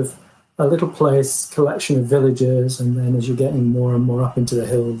this sort of a little place, collection of villages, and then as you're getting more and more up into the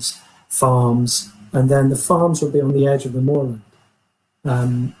hills, farms, and then the farms would be on the edge of the moorland.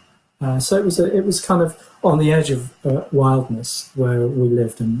 So it was kind of on the edge of wildness where we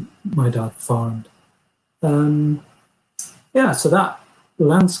lived, and my dad farmed. So that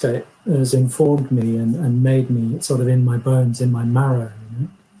landscape has informed me and made me sort of in my bones, in my marrow, you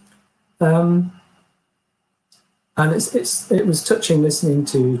know. And it was touching listening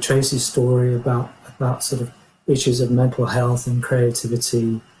to Tracie's story about sort of issues of mental health and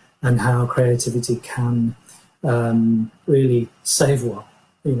creativity, and how creativity can really save one.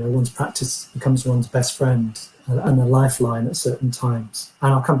 You know, one's practice becomes one's best friend and a lifeline at certain times.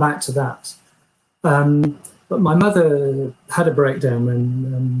 And I'll come back to that. But my mother had a breakdown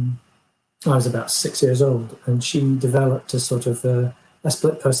when I was about 6 years old, and she developed a sort of a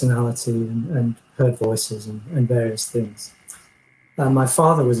split personality and heard voices and various things. My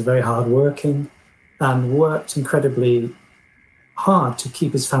father was very hardworking and worked incredibly hard to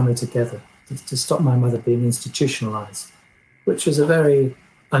keep his family together, to stop my mother being institutionalized, which was a very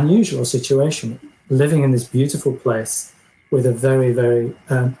unusual situation, living in this beautiful place with a very, very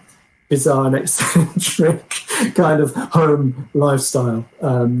bizarre and eccentric kind of home lifestyle.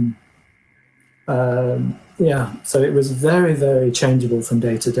 So it was very, very changeable from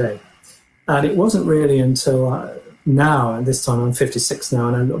day to day. And it wasn't really until now, and this time I'm 56 now,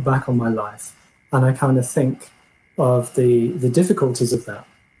 and I look back on my life and I kind of think of the difficulties of that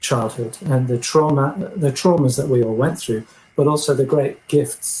childhood and the traumas that we all went through, but also the great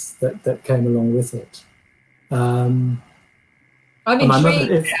gifts that came along with it. I'm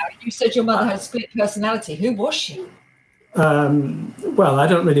intrigued now. You said your mother had a split personality. Who was she? Well, I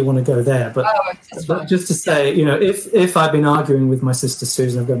don't really want to go there, but, just to say, you know, if I've been arguing with my sister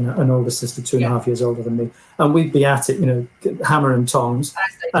Susan, I've got an older sister, 2.5 years older than me, and we'd be at it, you know, hammer and tongs,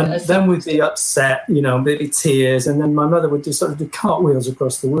 and then we'd be upset, you know, maybe tears, and then my mother would just sort of do cartwheels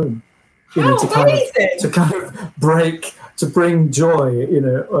across the room, you know, to kind of bring joy, you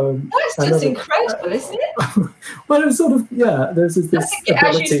know. That's just incredible, isn't it? Well, it's sort of, there's this ability,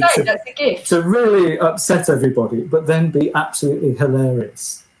 as you say, that's a gift. to really upset everybody, but then be absolutely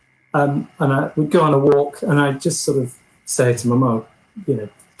hilarious. And I would go on a walk, and I'd just sort of say to my mum, you know,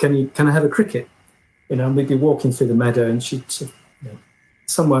 can I have a cricket? You know, and we'd be walking through the meadow, and she'd, you know,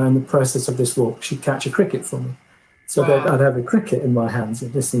 somewhere in the process of this walk, she'd catch a cricket for me. So I'd have a cricket in my hands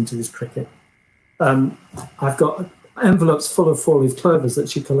and listening to this cricket. I've got envelopes full of four-leaf clovers that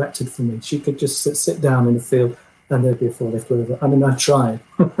she collected for me. She could just sit down in the field and there'd be a four-leaf clover. I mean, I tried,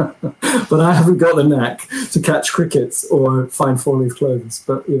 but I haven't got the knack to catch crickets or find four-leaf clovers.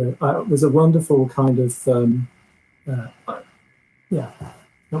 But, you know, it was a wonderful kind of,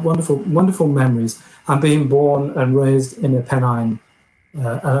 wonderful memories. And being born and raised in a Pennine,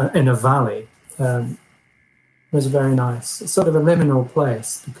 in a valley, was very nice. It's sort of a liminal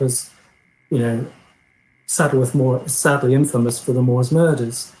place because, you know, Saddleworth Moor is sadly infamous for the Moors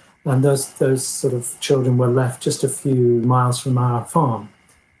murders, and those sort of children were left just a few miles from our farm.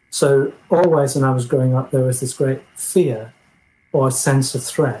 So always when I was growing up, there was this great fear or a sense of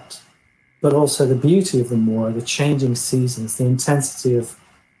threat, but also the beauty of the moor, the changing seasons, the intensity of,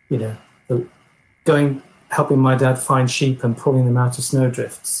 you know, helping my dad find sheep and pulling them out of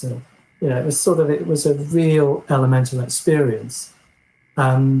snowdrifts. So, you know, it was a real elemental experience.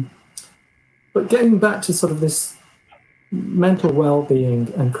 But getting back to sort of this mental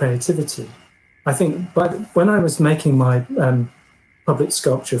well-being and creativity, I think when I was making my public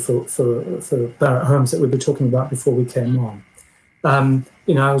sculpture for Barratt Homes that we were talking about before we came on,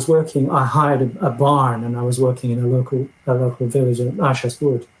 you know, I hired a barn, and I was working in a local village in Ashurst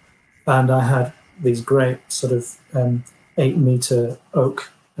Wood, and I had these great sort of 8-meter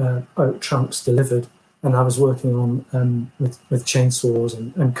oak trunks delivered. And I was working on with chainsaws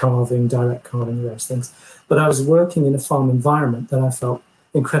and carving, direct carving, those things. But I was working in a farm environment that I felt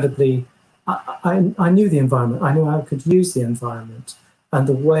incredibly. I knew the environment. I knew I could use the environment, and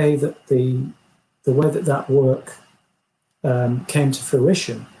the way that that work came to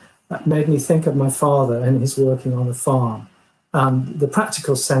fruition, that made me think of my father and his working on the farm. The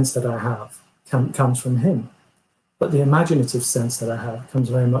practical sense that I have comes from him, but the imaginative sense that I have comes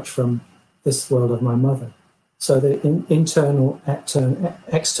very much from this world of my mother. So the internal,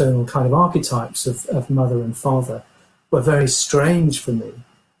 external kind of archetypes of mother and father were very strange for me,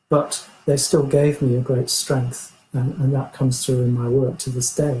 but they still gave me a great strength, and that comes through in my work to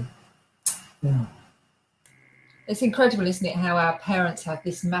this day. Yeah. It's incredible, isn't it, how our parents have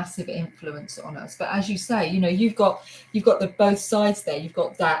this massive influence on us. But as you say, you know, you've got the both sides there. You've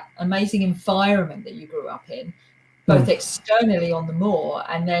got that amazing environment that you grew up in, both externally on the moor,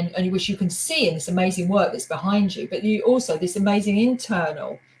 and which you can see in this amazing work that's behind you, but you also this amazing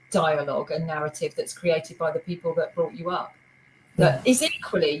internal dialogue and narrative that's created by the people that brought you up, that is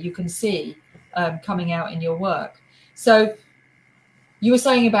equally, you can see coming out in your work. So you were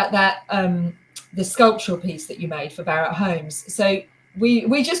saying about that, the sculptural piece that you made for Barratt Homes. So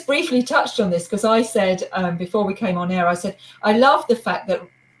we just briefly touched on this, because I said before we came on air, I said, I love the fact that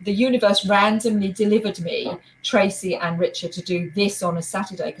the universe randomly delivered me Tracie and Richard to do this on a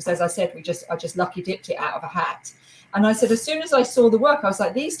Saturday, because as I said, I just lucky dipped it out of a hat. And I said, as soon as I saw the work, I was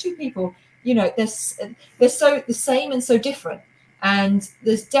like, these two people, you know, they're so the same and so different. And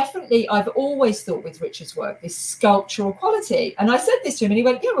there's definitely, I've always thought with Richard's work, this sculptural quality. And I said this to him, and he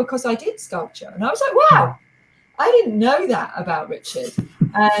went, yeah, well, because I did sculpture. And I was like, wow, I didn't know that about Richard.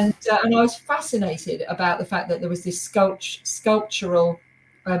 And I was fascinated about the fact that there was this sculptural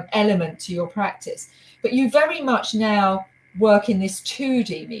element to your practice. But you very much now work in this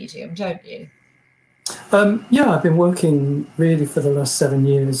 2D medium, don't you? Yeah, I've been working really for the last 7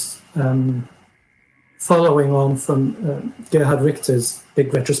 years, following on from Gerhard Richter's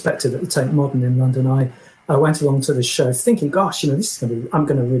big retrospective at the Tate Modern in London. I went along to the show thinking, gosh, you know, I'm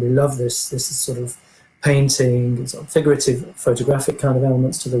going to really love this. This is sort of painting, sort of figurative, photographic kind of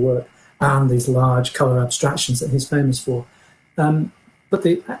elements to the work, and these large colour abstractions that he's famous for. But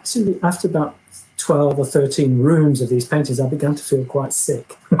actually, after about 12 or 13 rooms of these paintings, I began to feel quite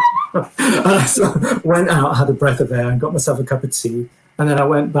sick. So I went out, had a breath of air, and got myself a cup of tea. And then I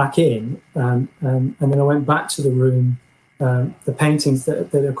went back in, and then I went back to the room, the paintings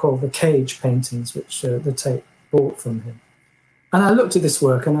that are called the cage paintings, which the Tate bought from him. And I looked at this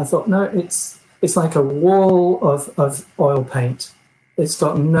work, and I thought, no, it's like a wall of oil paint. It's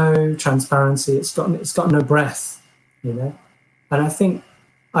got no transparency. It's got no breath, you know. And I think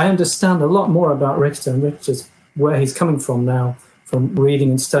I understand a lot more about Richter and Richter's where he's coming from now, from reading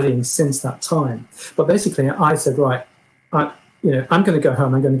and studying since that time. But basically, I said, right, I'm going to go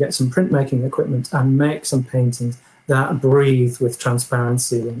home. I'm going to get some printmaking equipment and make some paintings that breathe with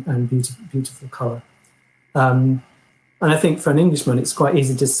transparency and beautiful color. And I think for an Englishman, it's quite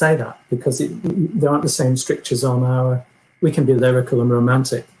easy to say that because there aren't the same strictures on our. We can be lyrical and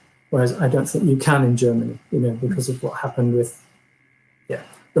romantic, whereas I don't think you can in Germany, you know, because of what happened with,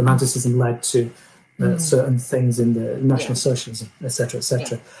 Romanticism led to certain things in the National Socialism, etc.,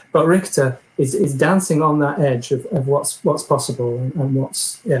 etc. Yeah. But Richter is dancing on that edge of what's possible and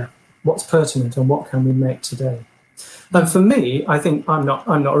what's pertinent and what can we make today. And for me, I think I'm not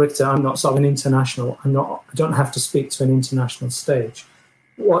Richter. I'm not sort of an international. I don't have to speak to an international stage.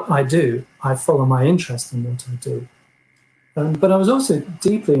 What I do, I follow my interest in what I do. But I was also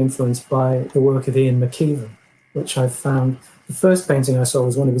deeply influenced by the work of Ian McKeever, which I found. The first painting I saw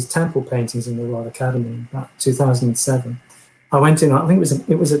was one of his temple paintings in the Royal Academy in about 2007. I went in. I think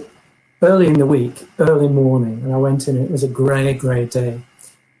it was early in the week, early morning, and I went in. It was a grey day.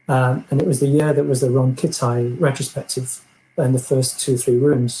 And it was the year that was the Ron Kittai retrospective in the first 2-3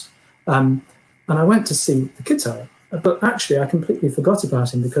 rooms. And I went to see the Kittai, but actually I completely forgot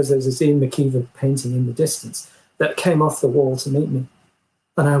about him because there was this Ian McKeever painting in the distance that came off the wall to meet me.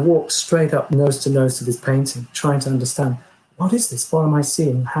 And I walked straight up nose to nose to this painting, trying to understand, what is this? What am I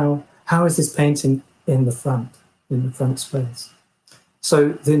seeing? How is this painting in the front space?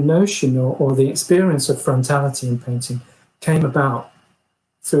 So the notion or the experience of frontality in painting came about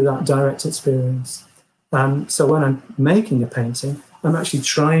through that direct experience. So when I'm making a painting, I'm actually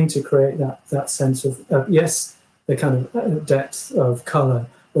trying to create that sense of yes, the kind of depth of color,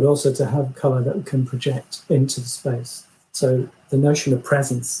 but also to have color that can project into the space. So the notion of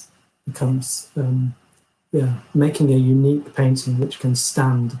presence becomes making a unique painting which can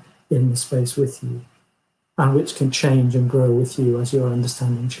stand in the space with you and which can change and grow with you as your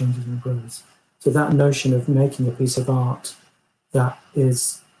understanding changes and grows. So that notion of making a piece of art that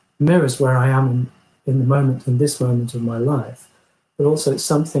mirrors where I am in the moment, in this moment of my life, but also it's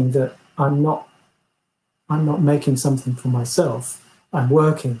something that I'm not making something for myself. I'm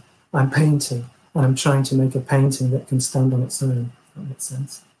working, I'm painting, and I'm trying to make a painting that can stand on its own, if that makes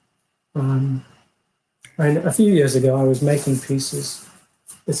sense. A few years ago, I was making pieces.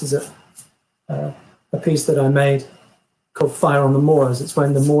 This is a piece that I made called Fire on the Moors. It's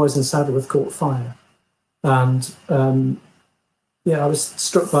when the Moors in Saddleworth caught fire. And I was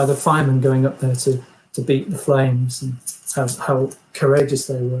struck by the firemen going up there to beat the flames and how courageous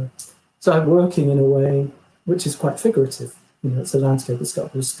they were. So I'm working in a way which is quite figurative. You know, it's a landscape, it's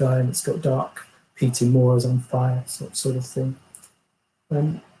got blue sky and it's got dark, peaty moors on fire, sort of thing.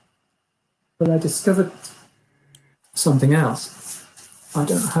 But I discovered something else. I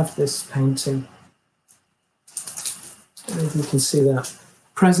don't have this painting. I don't know if you can see that.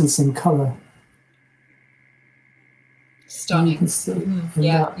 Presence in colour. Stunning. You can see you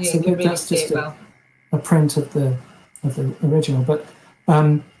can really that's see just it well. a print of the original. But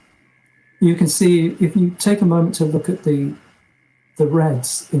you can see, if you take a moment to look at the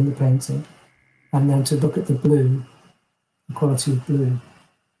reds in the painting and then to look at the blue, the quality of blue.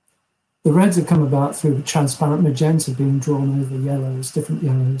 The reds have come about through transparent magenta being drawn over yellows, different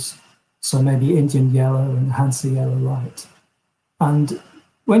yellows. So maybe Indian yellow and Hansa yellow light. And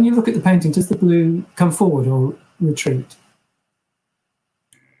when you look at the painting, does the blue come forward or retreat?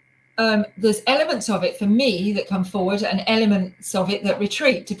 There's elements of it for me that come forward and elements of it that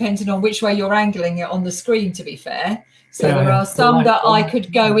retreat, depending on which way you're angling it on the screen, to be fair. So there are some that I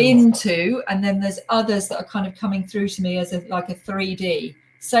could go into, and then there's others that are kind of coming through to me as like a 3D.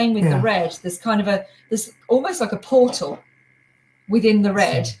 Same with the red. There's there's almost like a portal within the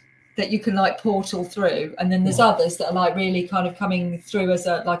red that you can like portal through, and then there's others that are like really kind of coming through as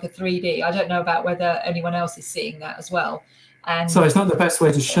like a 3D. I don't know about whether anyone else is seeing that as well. And so it's not the best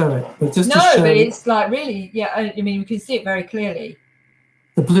way to show it, but just to show but it's like really, I mean, you can see it very clearly.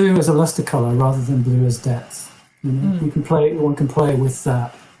 The blue as a luster color rather than blue as depth. You know, one can play with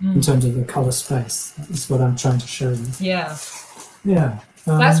that in terms of the color space. That's what I'm trying to show you. Yeah. Yeah.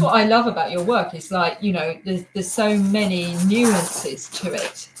 That's what I love about your work. It's like, you know, there's so many nuances to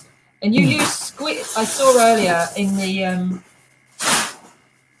it. And you use squid. I saw earlier in the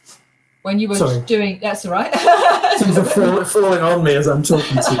when you were doing. That's all right. Things are falling on me as I'm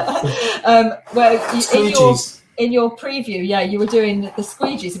talking to you. In your preview, you were doing the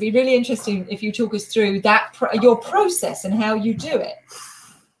squeegees. It'd be really interesting if you talk us through that your process and how you do it.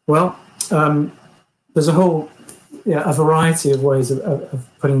 Well, there's a variety of ways of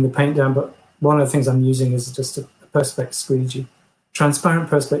putting the paint down, but one of the things I'm using is just a Perspex squeegee, transparent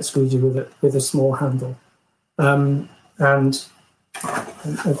Perspex squeegee with a small handle, and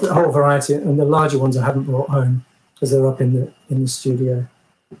a whole variety. And the larger ones I haven't brought home because they're up in the studio.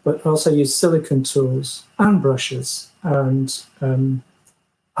 But also use silicone tools and brushes and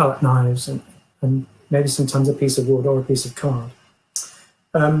palette knives and maybe sometimes a piece of wood or a piece of card.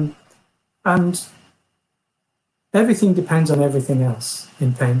 And everything depends on everything else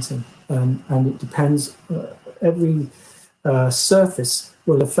in painting, and it depends. Every surface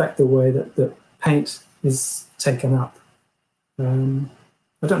will affect the way that the paint is taken up. I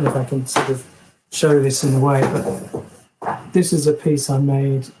don't know if I can sort of show this in a way, but this is a piece I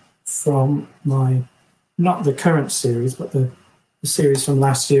made from not the current series, but the series from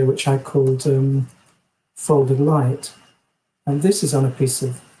last year, which I called Folded Light. And this is on a piece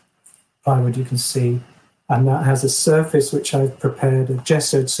of plywood, you can see, and that has a surface which I've prepared, a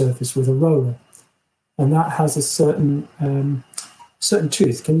gessoed surface with a roller. And that has a certain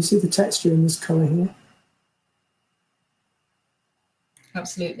tooth. Can you see the texture in this colour here?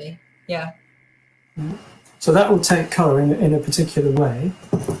 Absolutely, yeah. So that will take colour in a particular way.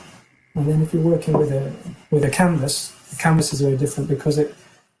 And then if you're working with a canvas, the canvas is very different because it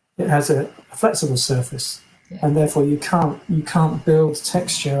has a flexible surface, yeah. And therefore you can't build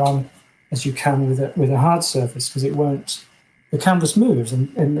texture on as you can with a hard surface, because it won't. The canvas moves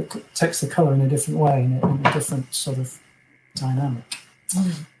and it takes the colour in a different way, in a different sort of dynamic.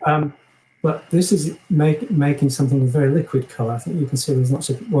 But this is making something with very liquid colour. I think you can see there's lots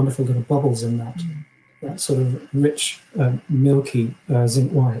of wonderful little bubbles in that sort of rich, milky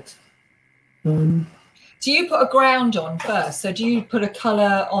zinc white. Do you put a ground on first? So do you put a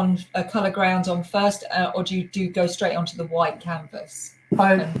colour ground on first, or do you go straight onto the white canvas?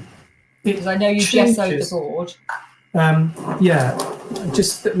 Because I know you gessoed the board. Yeah,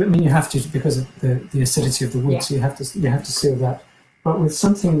 you have to, because of the acidity of the wood, yeah. So you have to seal that. But with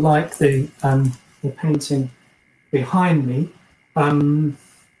something like the painting behind me,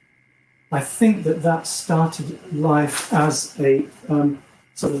 I think that started life as a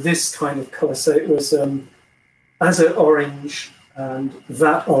sort of this kind of colour. So it was as an orange and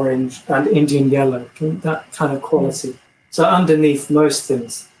that orange and Indian yellow, that kind of quality. So underneath most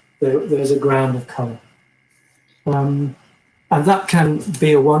things, there's a ground of colour. And that can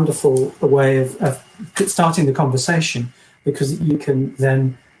be a wonderful way of starting the conversation, because you can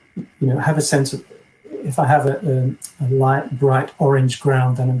then, have a sense of, if I have a light, bright orange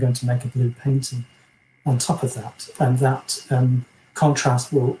ground, then I'm going to make a blue painting on top of that, and that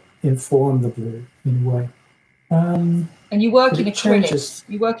contrast will inform the blue in a way. And you work in acrylics.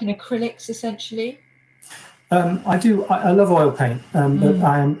 You work in acrylics essentially. I do. I love oil paint, but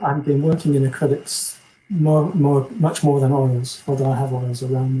I've been working in acrylics much more than oils, although I have oils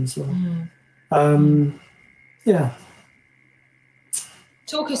around me as well. Yeah.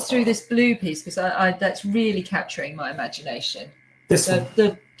 Talk us through this blue piece, because that's really capturing my imagination.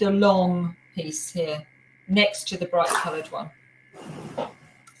 The long piece here, next to the bright coloured one.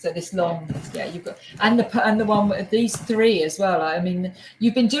 So this long, yeah, you've got, and the one with these three as well. I mean,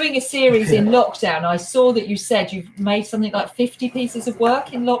 you've been doing a series in lockdown. I saw that you said you've made something like 50 pieces of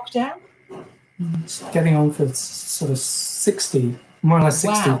work in lockdown. It's getting on for sort of 60, more or less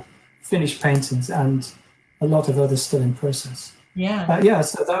 60 wow. Finished paintings, and a lot of others still in process. Yeah.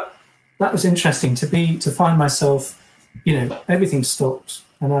 So that was interesting to find myself, everything stopped,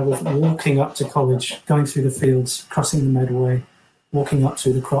 and I was walking up to college, going through the fields, crossing the Medway, walking up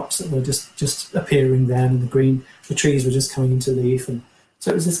through the crops that were just appearing then, and the trees were just coming into leaf, and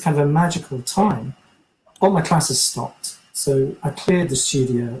so it was this kind of a magical time. All my classes stopped, so I cleared the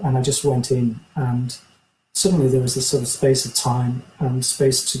studio and I just went in, and suddenly there was this sort of space of time and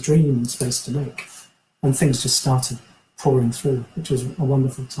space to dream and space to make, and things just started pouring through, which was a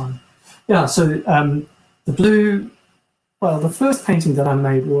wonderful time. Yeah, so the blue, well, the first painting that I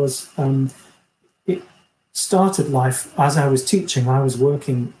made was, it started life as I was teaching. I was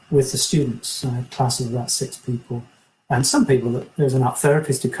working with the students. I had a class of about 6 people, and some people, there's an art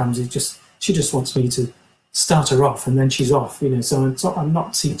therapist who comes, she just wants me to start her off, and then she's off, so I'm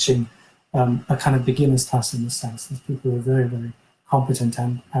not teaching a kind of beginner's class in the sense. These people are very, very competent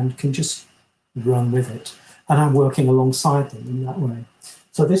and can just run with it. And I'm working alongside them in that way.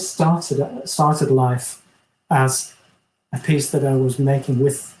 So this started life as a piece that I was making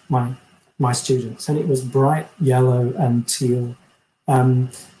with my students, and it was bright yellow and teal. And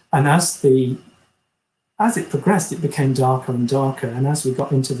as it progressed, it became darker and darker. And as we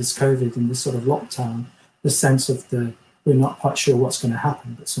got into this COVID and this sort of lockdown, the sense of the we're not quite sure what's going to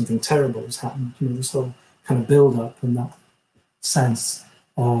happen, but something terrible has happened. You know, this whole kind of build-up and that sense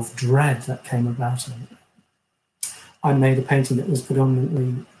of dread that came about of it. I made a painting that was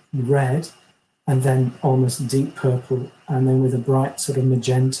predominantly red, and then almost deep purple, and then with a bright sort of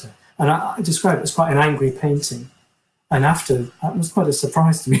magenta. And I describe it as quite an angry painting. And after, that was quite a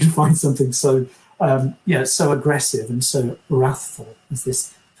surprise to me to find something so, so aggressive and so wrathful as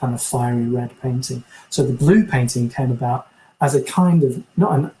this kind of fiery red painting. So the blue painting came about as a kind of,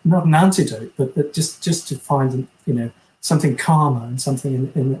 not an antidote, but just to find, you know, something calmer and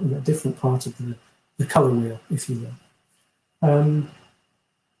something in a different part of the colour wheel, if you will.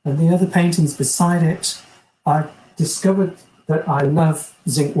 And the other paintings beside it, I discovered that I love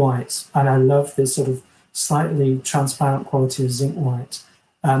zinc white, and I love this sort of slightly transparent quality of zinc white.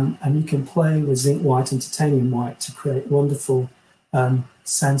 And you can play with zinc white and titanium white to create wonderful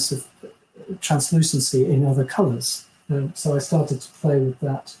sense of translucency in other colours. So I started to play with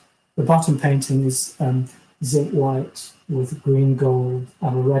that. The bottom painting is zinc white with green gold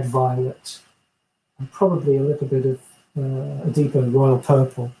and a red violet, and probably a little bit of a deeper royal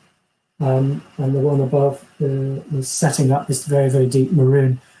purple, and the one above was setting up this very, very deep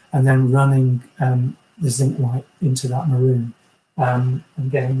maroon and then running the zinc white into that maroon, and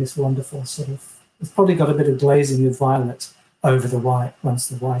getting this wonderful sort of, it's probably got a bit of glazing of violet over the white once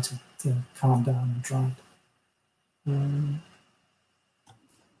the white had calmed down and dried.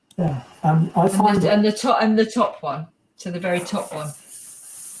 I find and the top one, so the very top one.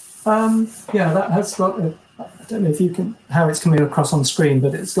 That has got I don't know if you can, how it's coming across on screen,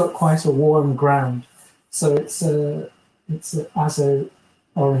 but it's got quite a warm ground. So it's a azo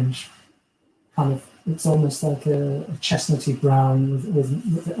orange, kind of, it's almost like a chestnutty brown with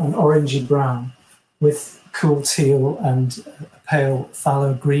an orangey brown with cool teal and a pale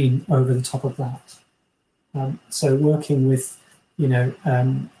phthalo green over the top of that. So working with, you know,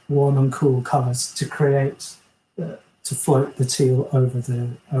 warm and cool colours to create, to float the teal over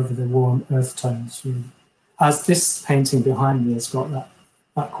the warm earth tones. Really. As this painting behind me has got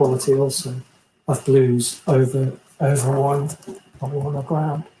that quality also of blues over a warmer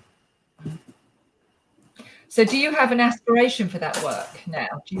ground. So do you have an aspiration for that work now?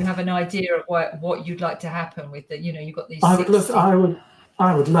 Do you have an idea of what you'd like to happen with the, you know, you've got these... I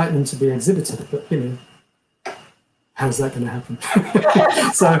would like them to be exhibited, but, you know, how's that going to happen?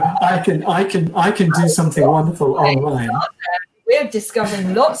 So I can do something wonderful online. We're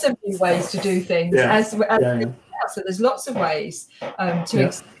discovering lots of new ways to do things. So there's lots of ways to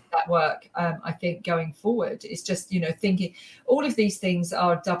exhibit that work. I think going forward, it's just, you know, thinking all of these things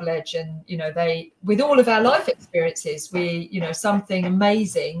are double-edged, and, you know, they, with all of our life experiences, we, you know, something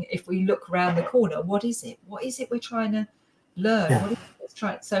amazing, if we look around the corner, what is it we're trying to learn? What is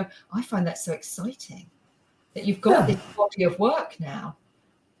it so I find that so exciting that you've got this body of work now.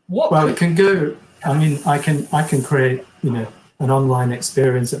 It can go, I mean, I can create, you know, an online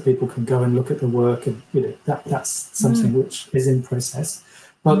experience that people can go and look at the work, and, you know, that's something which is in process.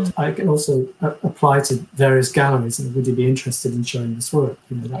 But I can also apply to various galleries, and would you be interested in showing this work?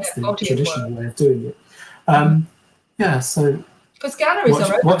 You know, that's the traditional way of doing it. So because galleries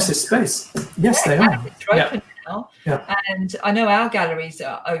are open. Watch this space. Yes, they are. Open now. And I know our galleries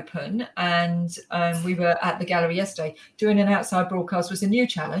are open, and we were at the gallery yesterday. Doing an outside broadcast was a new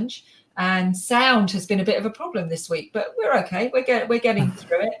challenge. And sound has been a bit of a problem this week, but we're okay. We're getting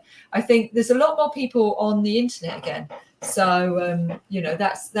through it. I think there's a lot more people on the internet again, so you know,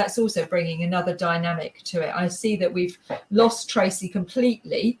 that's also bringing another dynamic to it. I see that we've lost Tracie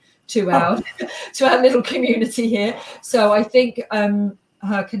completely to our little community here, so I think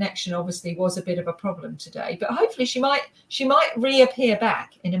her connection obviously was a bit of a problem today, but hopefully she might reappear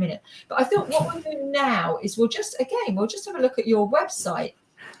back in a minute. But I thought what we'll do now is we'll just have a look at your website.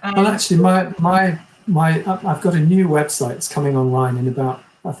 Well, actually, my I've got a new website. It's coming online in about,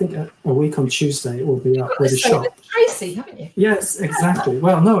 I think, a week on Tuesday. It will be up with a shop. Tracie, haven't you? Yes, exactly.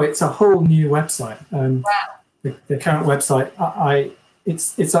 Well, no, it's a whole new website. Wow. The current website,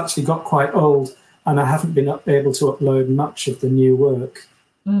 it's actually got quite old, and I haven't been able to upload much of the new work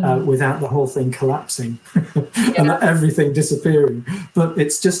without the whole thing collapsing and everything disappearing. But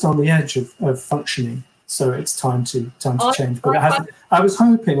it's just on the edge of functioning. So it's time to change. But it hasn't. I was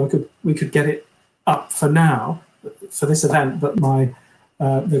hoping we could get it up for now for this event, but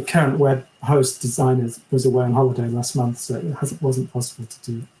the current web host designer was away on holiday last month, so it wasn't possible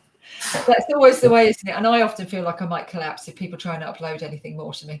to do. That's always the way, isn't it? And I often feel like I might collapse if people try and upload anything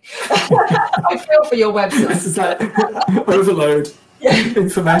more to me. I feel for your website. This is like overload,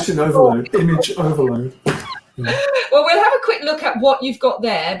 information overload, image overload. Yeah. Well, we'll have a quick look at what you've got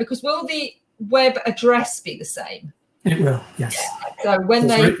there, because will the web address be the same? It will, yes. So when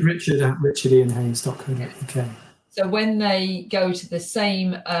it's they Richard at richardianhayes.co.uk. So when they go to the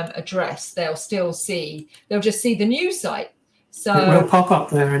same address, they'll just see the new site. So it will pop up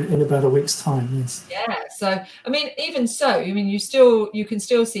there in about a week's time. Yes. Yeah. So I mean, even so, I mean, you can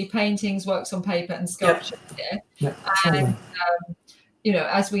still see paintings, works on paper, and sculpture here. Yeah. And you know,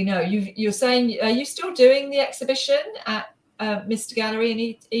 as we know, you're saying, are you still doing the exhibition at Mr. Gallery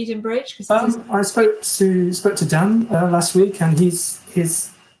in Edenbridge? I spoke to Dan last week, and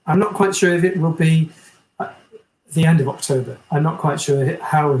I'm not quite sure if it will be the end of October. I'm not quite sure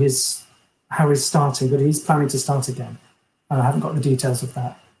how he's starting, but he's planning to start again. I haven't got the details of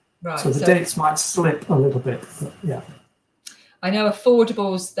that. Right. So the dates might slip a little bit, but yeah. I know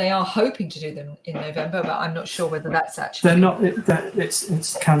Affordables, they are hoping to do them in November, but I'm not sure whether that's actually... They're not,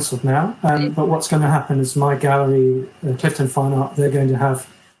 it's cancelled now. But what's going to happen is my gallery, Clifton Fine Art, they're going to have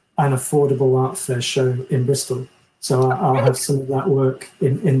an Affordable Art Fair show in Bristol. So I'll have some of that work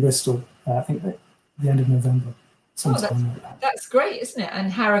in Bristol, I think at the end of November. That's great, isn't it?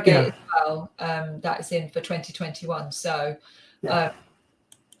 And Harrogate as well, that is in for 2021. So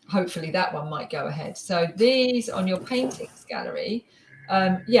hopefully that one might go ahead. So these on your paintings gallery,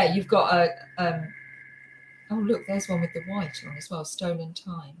 you've got a, oh look, there's one with the white on as well, Stolen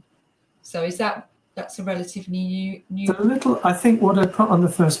Time. So that's a relatively new... The little, I think what I put on the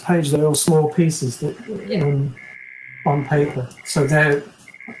first page, they're all small pieces that on paper. So they're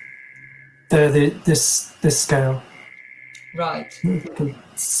this scale. Right. You can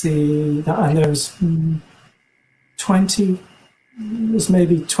see that, and there's 20, there's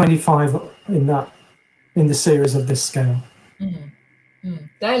maybe 25 in the series of this scale.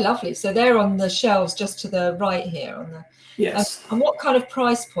 They're lovely. So they're on the shelves just to the right here. On the yes. And what kind of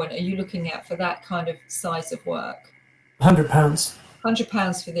price point are you looking at for that kind of size of work? £100.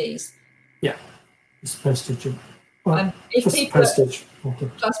 £100 for these. Yeah, it's postage. Well, and if people postage.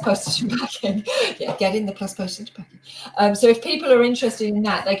 Plus postage and packing. Yeah, get in the plus postage and packing. So if people are interested in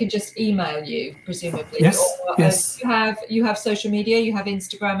that, they can just email you, presumably. Yes. Or, yes. You have social media. You have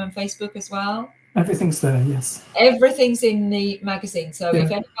Instagram and Facebook as well. Everything's there. Yes. Everything's in the magazine. So if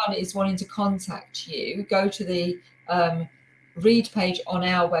anyone is wanting to contact you, go to the read page on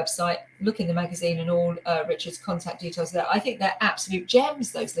our website, look in the magazine, and all Richard's contact details there. I think they're absolute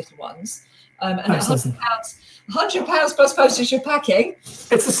gems, those little ones. And £100 plus postage and packing.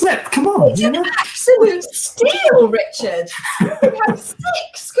 It's a slip. Come on. It's an absolute steal, Richard. You could have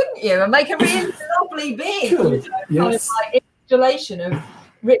 6, couldn't you? And make a really lovely big kind of like installation of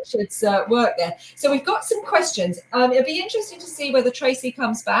Richard's work there. So we've got some questions. It'll be interesting to see whether Tracie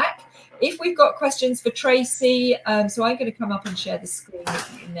comes back. If we've got questions for Tracie, so I'm going to come up and share the screen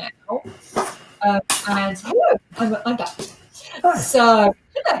with you now. And hello, I'm back. Hi. So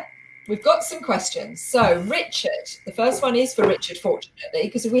we've got some questions. So Richard, the first one is for Richard, fortunately,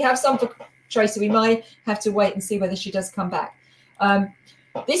 because if we have some for Tracie, we might have to wait and see whether she does come back.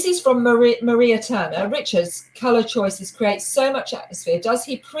 This is from Maria Turner. Richard's colour choices create so much atmosphere. Does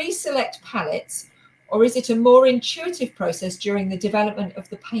he pre-select palettes, or is it a more intuitive process during the development of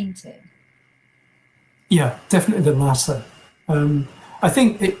the painting? Yeah, definitely the latter. I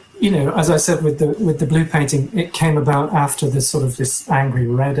think it, as I said with the blue painting, it came about after this angry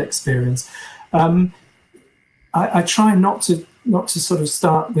red experience. I try not to sort of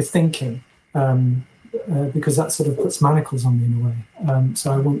start with thinking, because that sort of puts manacles on me in a way.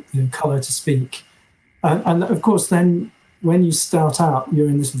 So I want the colour to speak, and of course then when you start out, you're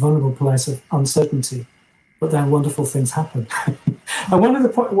in this vulnerable place of uncertainty, but then wonderful things happen. And one of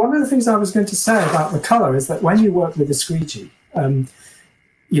the things I was going to say about the colour is that when you work with a squeegee,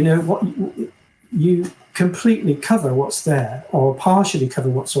 you completely cover what's there, or partially cover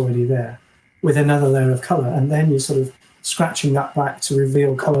what's already there, with another layer of colour, and then you're sort of scratching that back to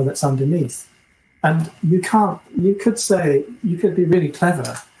reveal colour that's underneath. And you could be really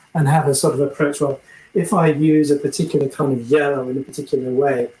clever and have a sort of approach, well, if I use a particular kind of yellow in a particular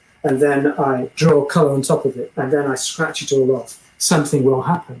way, and then I draw colour on top of it, and then I scratch it all off, something will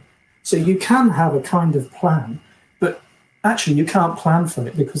happen. So you can have a kind of plan, but actually you can't plan for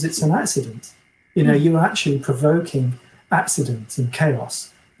it because it's an accident. You're actually provoking accidents and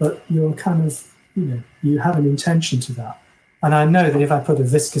chaos, but you're kind of, you have an intention to that. And I know that if I put a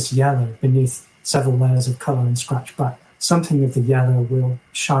viscous yellow beneath several layers of colour and scratch back, something of the yellow will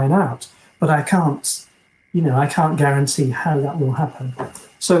shine out, but I can't guarantee how that will happen.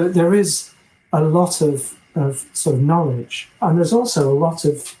 So there is a lot of sort of knowledge, and there's also a lot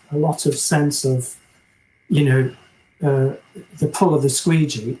of sense of, the pull of the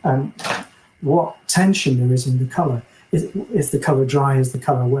squeegee and what tension there is in the colour. Is the colour dry? Is the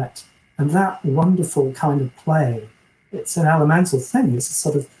colour wet? And that wonderful kind of play it's an elemental thing. It's a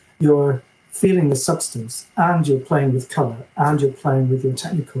sort of, you're feeling the substance, and you're playing with colour, and you're playing with your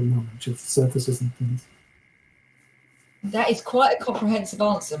technical knowledge of surfaces and things. That is quite a comprehensive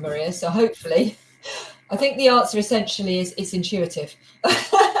answer, Maria. So hopefully, I think the answer essentially is it's intuitive.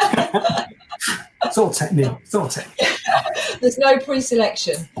 It's all technique. It's all technique. There's no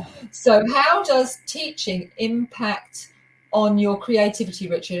pre-selection. So how does teaching impact on your creativity,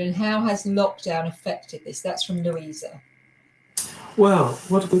 Richard, and how has lockdown affected this? That's from Louisa. Well,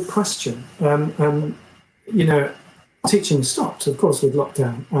 what a good question. You know, teaching stopped, of course, with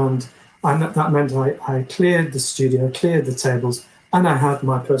lockdown, and that meant I cleared the studio, cleared the tables, and I had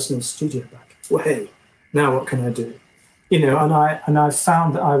my personal studio back. Well, hey, now what can I do? You know, and I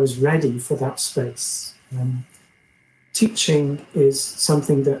found that I was ready for that space. Teaching is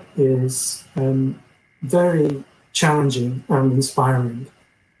something that is very challenging and inspiring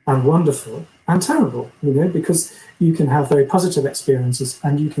and wonderful and terrible, you know, because you can have very positive experiences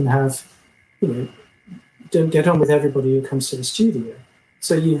and you can have, you know, don't get on with everybody who comes to the studio.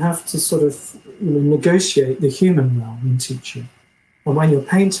 So you have to sort of, you know, negotiate the human realm in teaching. And when you're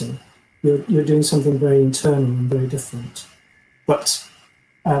painting, you're doing something very internal and very different. But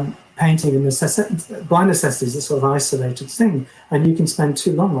painting by necessity is a sort of isolated thing, and you can spend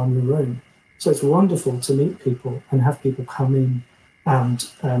too long on your own. So it's wonderful to meet people and have people come in and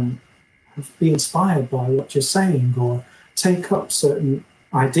be inspired by what you're saying or take up certain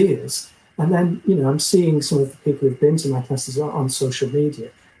ideas. And then, you know, I'm seeing some of the people who've been to my classes on social media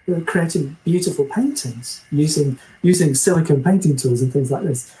who are creating beautiful paintings using silicone painting tools and things like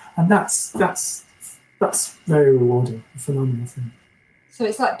this. And that's very rewarding, a phenomenal thing. So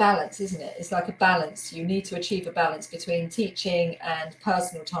it's like balance, isn't it? It's like a balance. You need to achieve a balance between teaching and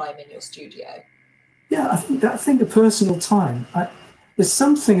personal time in your studio. Yeah, I think the personal time, there's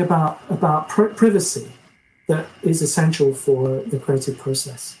something about privacy that is essential for the creative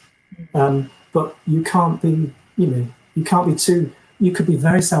process. But you can't be, you know, you could be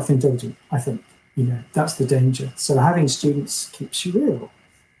very self-indulgent, I think, you know, that's the danger. So having students keeps you real,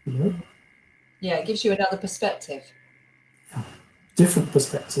 you know. Yeah, it gives you another perspective. Yeah. Different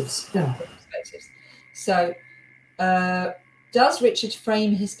perspectives, yeah. Different perspectives. So, does Richard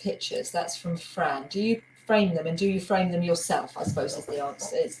frame his pictures? That's from Fran. Do you frame them, and do you frame them yourself? I suppose is the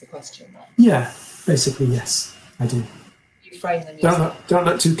answer. It's the question. Yeah, basically yes, I do. You frame them yourself. Don't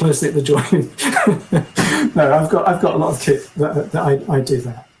look too closely at the drawing. No, I've got a lot of kit that I do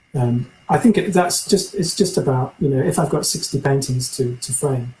that. I think it's just about, you know, if I've got 60 paintings to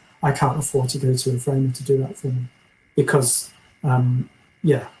frame, I can't afford to go to a framer to do that for me, because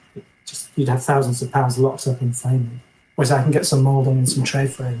you'd have thousands of pounds locked up in framing. Whereas I can get some moulding and some tray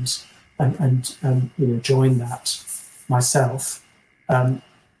frames and you know, join that myself.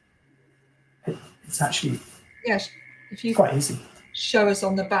 It's actually if you quite easy. Show us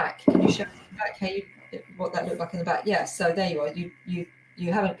on the back. Can you show us on the back what that looked like in the back? Yeah. So there you are.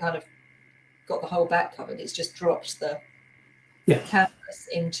 You haven't kind of got the whole back covered. It's just dropped the canvas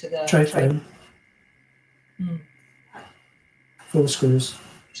into the tray frame. 4 screws.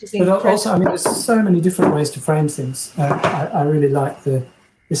 But also, I mean, there's so many different ways to frame things. I really like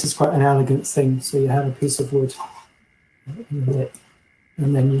this is quite an elegant thing. So you have a piece of wood in the lip,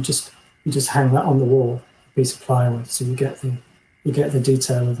 and then you just hang that on the wall, a piece of plywood, so you get the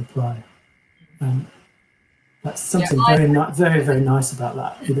detail of the ply. That's something very, very nice about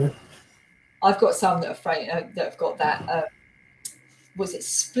that, you know. I've got some that are framed that have got that. Was it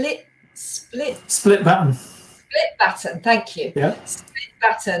split batten? Split batten, thank you. Yeah. Split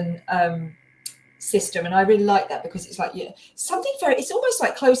batten system, and I really like that because it's like something very. It's almost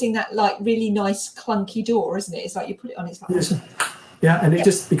like closing that like really nice clunky door, isn't it? It's like you put it on. It's like and it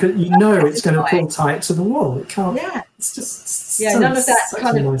just, because you know it's going to pull tight to the wall. It can't. Yeah. It's just none of that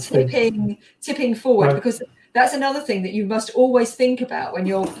kind of tipping forward, because that's another thing that you must always think about when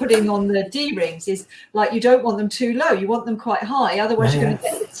you're putting on the D-rings, is like you don't want them too low, you want them quite high, otherwise you're going to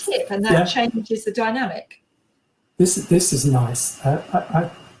get the tip, and that changes the dynamic. This is nice.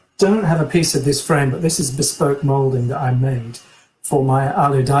 I don't have a piece of this frame, but this is bespoke moulding that I made for my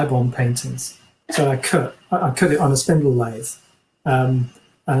alu dye bond paintings. So I cut it on a spindle lathe, and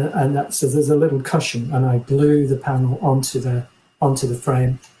so there's a little cushion, and I glue the panel onto the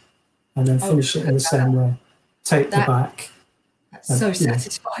frame, and then finish it in the same way. Take the back. That's so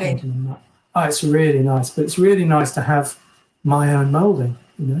satisfying. It's really nice, but it's really nice to have my own moulding.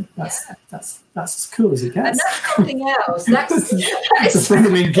 That's as cool as it gets. And that's something else. That's the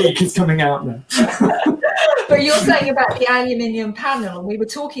filming geek is coming out now. But you're saying about the aluminium panel, and we were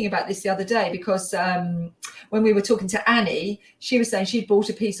talking about this the other day because when we were talking to Annie, she was saying she'd bought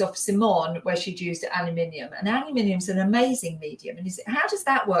a piece off Simone where she'd used aluminium, and aluminium's an amazing medium. And how does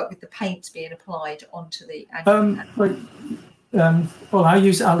that work with the paint being applied onto the aluminium? Well, I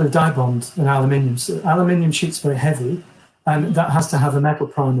use alu dye bond and aluminium. So aluminium sheet's very heavy, and that has to have a metal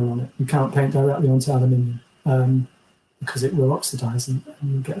primer on it. You can't paint directly onto aluminium because it will oxidize and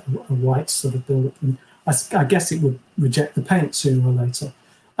you get a white sort of build-up. And I guess it would reject the paint sooner or later.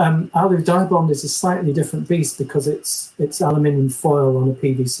 Alu dye bond is a slightly different beast because it's aluminium foil on a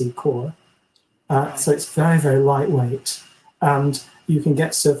PVC core. So it's very, very lightweight. And you can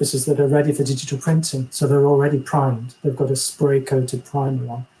get surfaces that are ready for digital printing. So they're already primed. They've got a spray-coated primer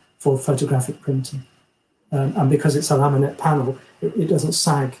on for photographic printing. And because it's a laminate panel, it doesn't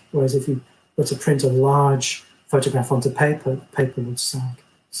sag. Whereas if you were to print a large photograph onto paper, the paper would sag.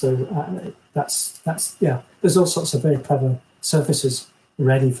 So that's yeah. There's all sorts of very clever surfaces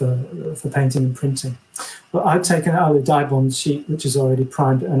ready for painting and printing. But I've taken an alu dye bond sheet which is already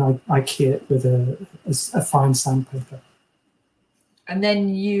primed, and I key it with a fine sandpaper. And then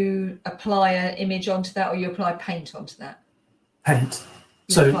you apply an image onto that, or you apply paint onto that? Paint.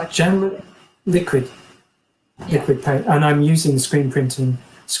 So generally liquid paint, and I'm using screen printing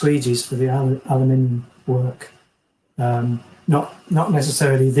squeegees for the aluminium work. Not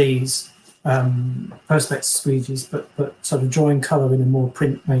necessarily these Perspex squeegees, but sort of drawing colour in a more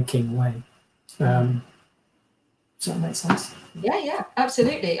print-making way. Does that make sense? Yeah,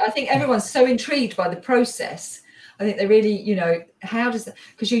 absolutely. I think everyone's so intrigued by the process. I think they really, how does that,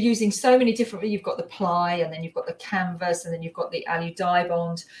 because you're using so many different, you've got the ply, and then you've got the canvas, and then you've got the alu dye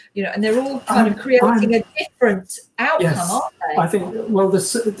bond, and they're all kind of creating a different outcome, aren't they? I think, well, the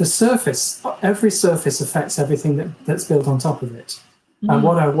surface, every surface affects everything that's built on top of it. And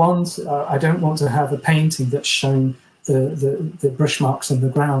what I want, I don't want to have a painting that's showing the brush marks on the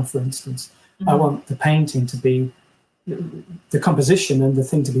ground, for instance. I want the painting to be, the composition and the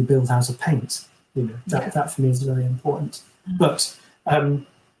thing to be built out of paint. That for me is very important. But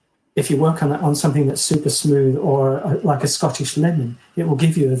if you work on something that's super smooth or like a Scottish linen, it will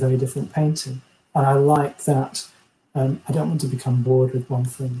give you a very different painting. And I like that. I don't want to become bored with one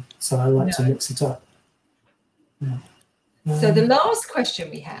thing, so I like to mix it up. So the last question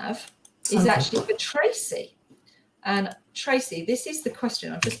we have is actually for Tracie. And Tracie, this is the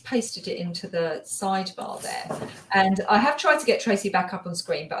question. I've just pasted it into the sidebar there. And I have tried to get Tracie back up on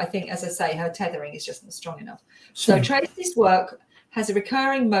screen, but I think, as I say, her tethering is just not strong enough. Sure. So Tracie's work has a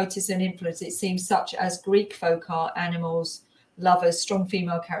recurring motifs and influence, it seems, such as Greek folk art, animals, lovers, strong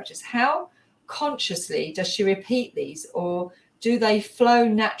female characters. How consciously does she repeat these, or do they flow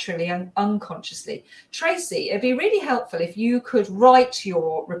naturally and unconsciously? Tracie, it'd be really helpful if you could write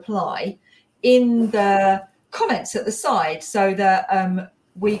your reply in the comments at the side so that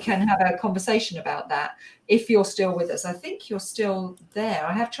we can have a conversation about that if you're still with us. I think you're still there.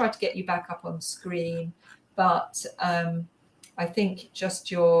 I have tried to get you back up on screen, but I think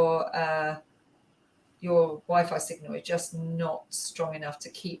just your Wi-Fi signal is just not strong enough to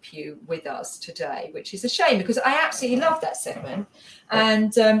keep you with us today, which is a shame because I absolutely love that segment.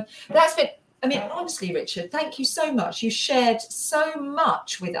 And that's been, I mean, honestly, Richard, thank you so much. You shared so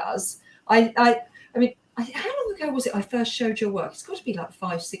much with us. I mean, how long ago was it I first showed your work? It's got to be like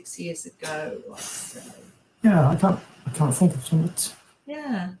 5-6 years ago. Yeah, I can't think of it.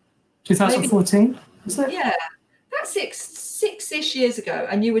 Yeah. 2014, is it? Yeah. That's six-ish years ago,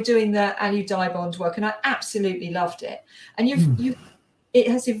 and you were doing the alu dye bond work, and I absolutely loved it. And it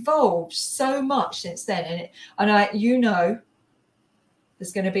has evolved so much since then,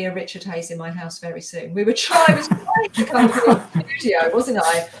 there's going to be a Richard Hayes in my house very soon. I was trying to come to the studio, wasn't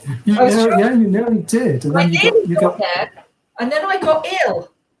I? You nearly did, and then you got there, and then I got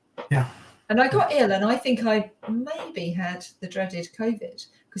ill. Yeah. And I got ill, and I think I maybe had the dreaded COVID,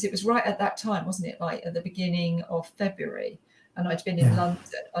 because it was right at that time, wasn't it? Like at the beginning of February, and I'd been in London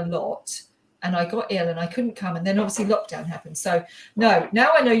a lot, and I got ill and I couldn't come. And then obviously lockdown happened. So no, now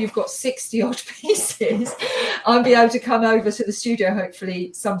I know you've got 60 odd pieces. I'll be able to come over to the studio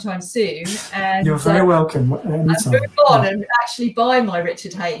hopefully sometime soon. And you're very welcome. And move on and actually buy my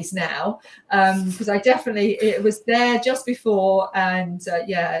Richard Hayes now, because it was there just before, and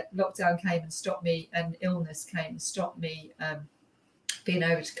lockdown came and stopped me, and illness came and stopped me being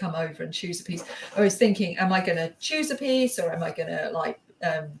able to come over and choose a piece. I was thinking, am I going to choose a piece, or am I going to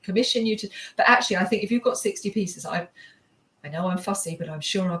commission you to? But actually, I think if you've got 60 pieces, I know I'm fussy, but I'm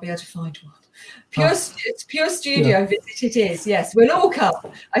sure I'll be able to find one. Pure Studio visit it is. Yes, we'll all come.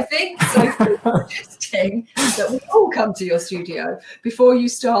 I think Sophie is suggesting that we all come to your studio before you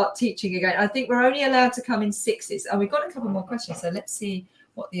start teaching again. I think we're only allowed to come in 6s, and we've got a couple more questions. So let's see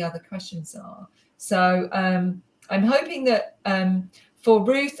what the other questions are. So I'm hoping that for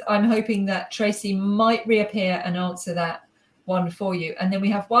Ruth, I'm hoping that Tracie might reappear and answer that one for you. And then we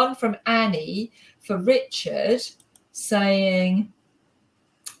have one from Annie for Richard saying,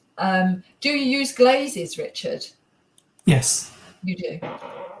 do you use glazes, Richard? Yes. You do.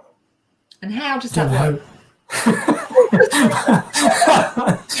 And how does that work?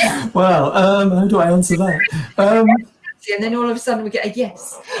 Well, how do I answer that? And then all of a sudden we get a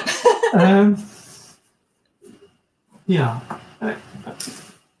yes. Yeah.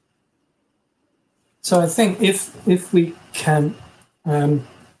 So I think if we can,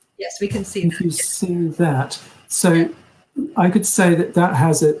 yes, we can see. If you see that, so I could say that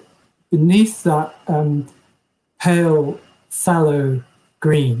has a beneath that pale phthalo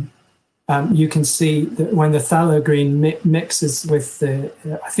green. You can see that when the phthalo green mixes with the,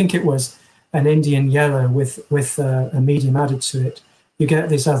 I think it was an Indian yellow with a medium added to it, you get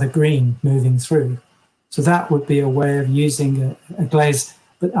this other green moving through. So that would be a way of using a glaze,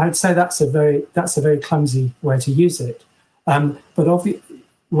 but I'd say that's a very clumsy way to use it. But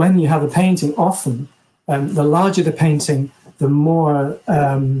when you have a painting, often the larger the painting, the more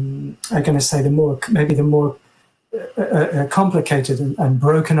I'm going to say the more complicated and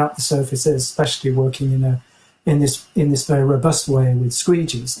broken up the surface is, especially working in this very robust way with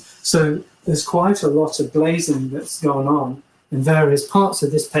squeegees. So there's quite a lot of glazing that's gone on in various parts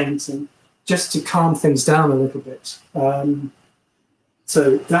of this painting, just to calm things down a little bit.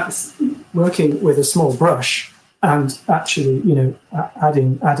 So that's working with a small brush and actually,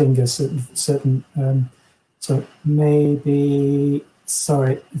 adding a certain so maybe,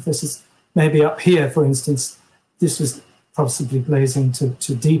 sorry, if this is maybe up here, for instance, this was possibly glazing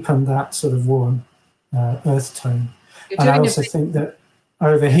to deepen that sort of warm earth tone. And I also think that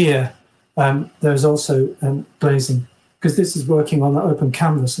over here, there's also glazing, because this is working on the open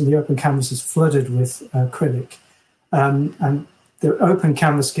canvas, and the open canvas is flooded with acrylic. And the open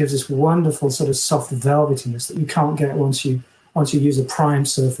canvas gives this wonderful sort of soft velvetiness that you can't get once you use a prime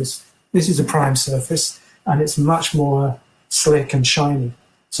surface. This is a prime surface, and it's much more slick and shiny.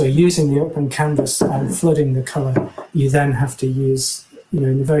 So using the open canvas and flooding the color, you then have to use, in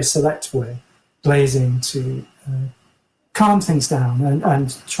a very select way, glazing to calm things down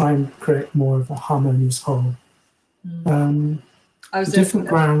and try and create more of a harmonious whole. I was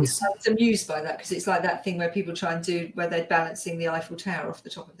amused by that, because it's like that thing where people try and do where they're balancing the Eiffel Tower off the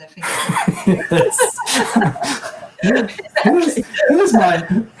top of their fingers.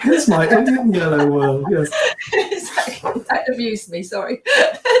 Here's my Indian yellow world. Yes. Exactly. That amused me. Sorry,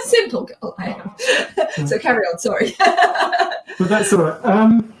 simple girl I am. So carry on. Sorry. But that's all right.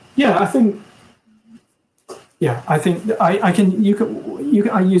 I think I can.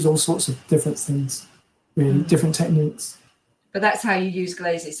 I use all sorts of different things, really different techniques. But that's how you use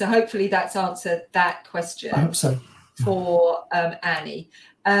glazes. So hopefully that's answered that question. I hope so. For Annie.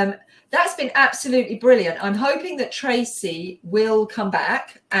 That's been absolutely brilliant. I'm hoping that Tracie will come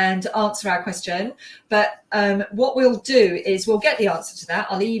back and answer our question. But what we'll do is we'll get the answer to that.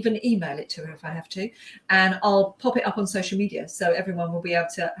 I'll even email it to her if I have to. And I'll pop it up on social media so everyone will be able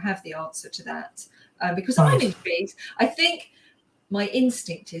to have the answer to that. Because I'm intrigued. I think my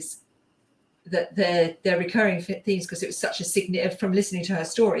instinct is that they're recurring themes, because it was such a significant, from listening to her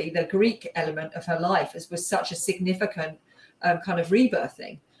story, the Greek element of her life was such a significant kind of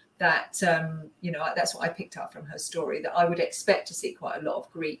rebirthing that that's what I picked up from her story, that I would expect to see quite a lot of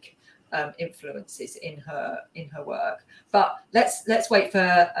Greek influences in her work. But let's wait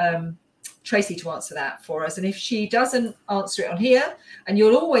for Tracie to answer that for us. And if she doesn't answer it on here, and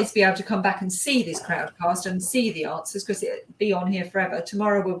you'll always be able to come back and see this crowdcast and see the answers, because it'll be on here forever.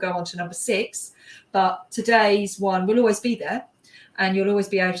 Tomorrow we'll go on to number 6, but today's one will always be there, and you'll always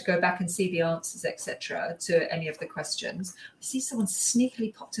be able to go back and see the answers, etc., to any of the questions. I see someone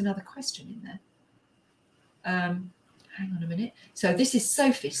sneakily popped another question in there. Hang on a minute. So this is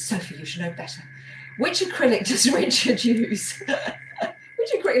Sophie. Sophie, you should know better. Which acrylic does Richard use?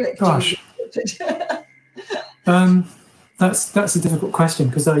 Which acrylic do you use? That's a difficult question,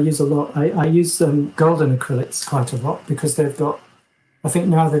 because I use a lot. I use golden acrylics quite a lot, because I think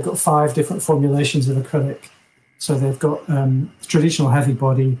now they've got 5 different formulations of acrylic. So they've got traditional heavy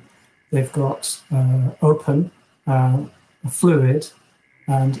body, they've got open, a fluid,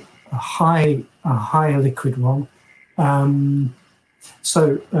 and a higher liquid one.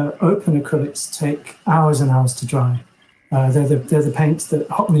 So open acrylics take hours and hours to dry. They're the paints that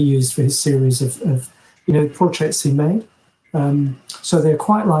Hockney used for his series of portraits he made. So they're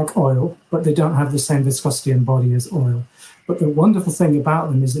quite like oil, but they don't have the same viscosity and body as oil. But the wonderful thing about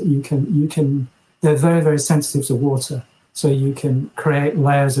them is that they're very, very sensitive to water. So you can create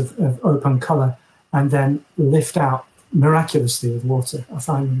layers of open color and then lift out miraculously with water. I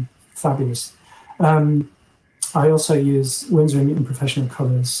find them fabulous. I also use Winsor & Newton Professional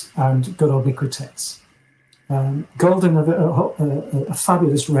Colors and good old Liquitex. Golden have a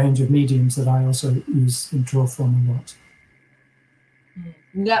fabulous range of mediums that I also use in draw form a lot.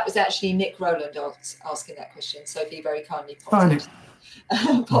 That was actually Nick Rowland asking that question. Sophie very kindly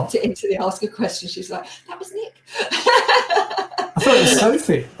popped it into the ask a question. She's like, that was Nick. I thought it was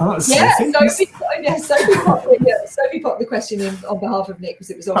Sophie. Sophie popped the question in on behalf of Nick because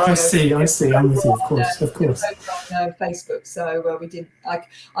it was on. I see. I'm with you, of course. On Facebook, so we didn't.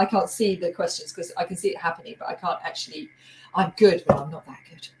 I can't see the questions because I can see it happening, but I can't actually. I'm good, but I'm not that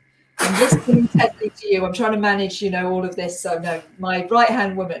good. I'm listening intently to you. I'm trying to manage, all of this. So no, my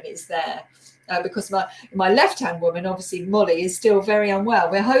right-hand woman is there. Because my left-hand woman, obviously Molly, is still very unwell.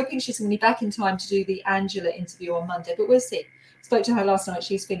 We're hoping she's going to be back in time to do the Angela interview on Monday, but we'll see. Spoke to her last night.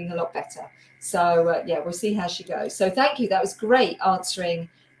 She's feeling a lot better. So, we'll see how she goes. So thank you. That was great answering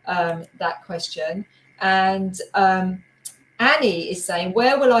that question. And Annie is saying,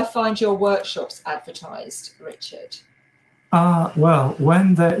 where will I find your workshops advertised, Richard? Well,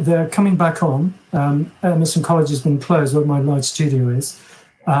 when they're coming back on, Emerson College has been closed, where my large studio is.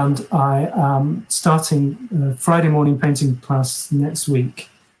 And I am starting Friday morning painting class next week,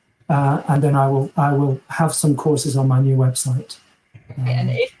 and then I will have some courses on my new website.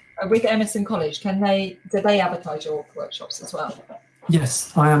 And if with Emerson College, do they advertise your workshops as well?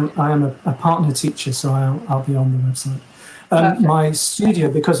 Yes, I am a partner teacher, so I'll be on the website. My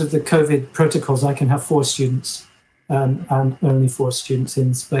studio, because of the COVID protocols, I can have 4 students and only 4 students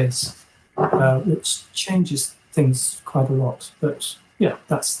in space, which changes things quite a lot, but. Yeah,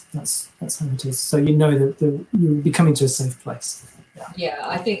 that's how it is. So that you'll be coming to a safe place. Yeah,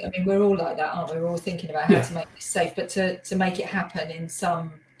 I mean, we're all like that, aren't we? We're all thinking about how to make this safe, but to make it happen in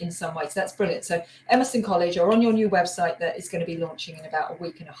some way. So that's brilliant. So Emerson College, or on your new website that is going to be launching in about a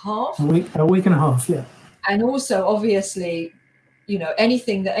week and a half. A week and a half, yeah. And also, obviously,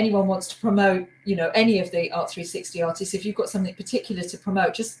 anything that anyone wants to promote, any of the ART360 artists, if you've got something particular to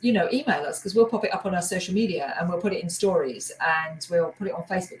promote, just, email us, because we'll pop it up on our social media and we'll put it in stories and we'll put it on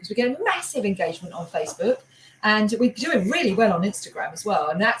Facebook, because we get massive engagement on Facebook and we're doing really well on Instagram as well.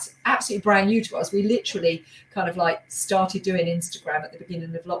 And that's absolutely brand new to us. We literally kind of started doing Instagram at the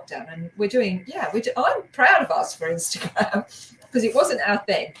beginning of lockdown, and I'm proud of us for Instagram. Because it wasn't our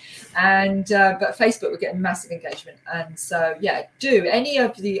thing, and but Facebook, we're getting massive engagement, and so do any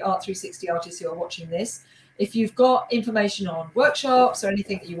of the ART360 artists who are watching this, if you've got information on workshops or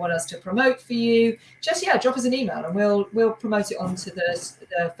anything that you want us to promote for you, just drop us an email and we'll promote it onto the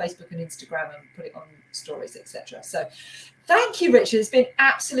Facebook and Instagram and put it on stories, etc. So thank you, Richard. It's been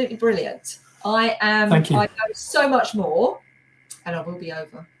absolutely brilliant. I know so much more, and I will be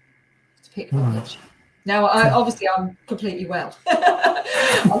over to pick up. Now, I'm completely well.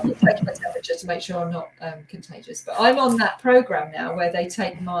 I'll keep taking my temperature to make sure I'm not contagious. But I'm on that program now where they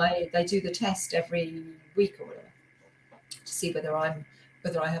do the test every week or whatever to see whether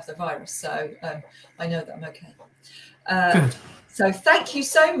I have the virus. So I know that I'm okay. So thank you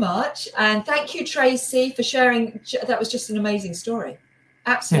so much, and thank you, Tracie, for sharing. That was just an amazing story.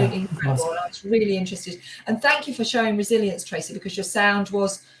 Absolutely incredible. And I was really interested. And thank you for showing resilience, Tracie, because your sound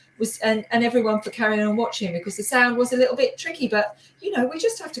was and everyone for carrying on watching, because the sound was a little bit tricky, but we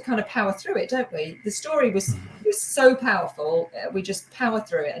just have to kind of power through it, don't we? The story was so powerful. We just power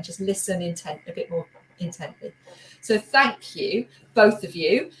through it and just listen a bit more intently. So thank you, both of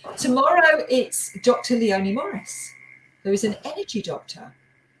you. Tomorrow it's Dr. Leonie Morris, who is an energy doctor.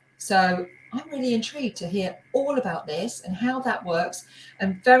 So I'm really intrigued to hear all about this and how that works,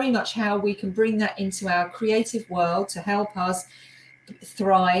 and very much how we can bring that into our creative world to help us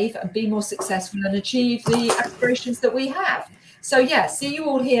thrive and be more successful and achieve the aspirations that we have. So see you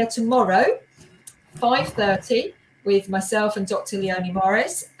all here tomorrow, 5:30, with myself and Dr. Leonie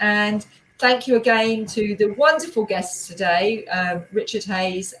Morris. And thank you again to the wonderful guests today, Richard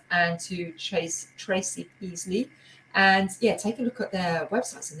Hayes and to Tracie Peisley. And take a look at their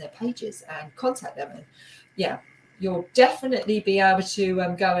websites and their pages and contact them. And you'll definitely be able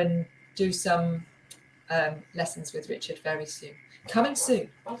to go and do some lessons with Richard very soon. Coming soon.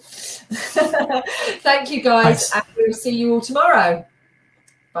 Thank you, guys. Nice. And we'll see you all tomorrow.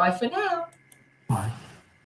 Bye for now. Bye.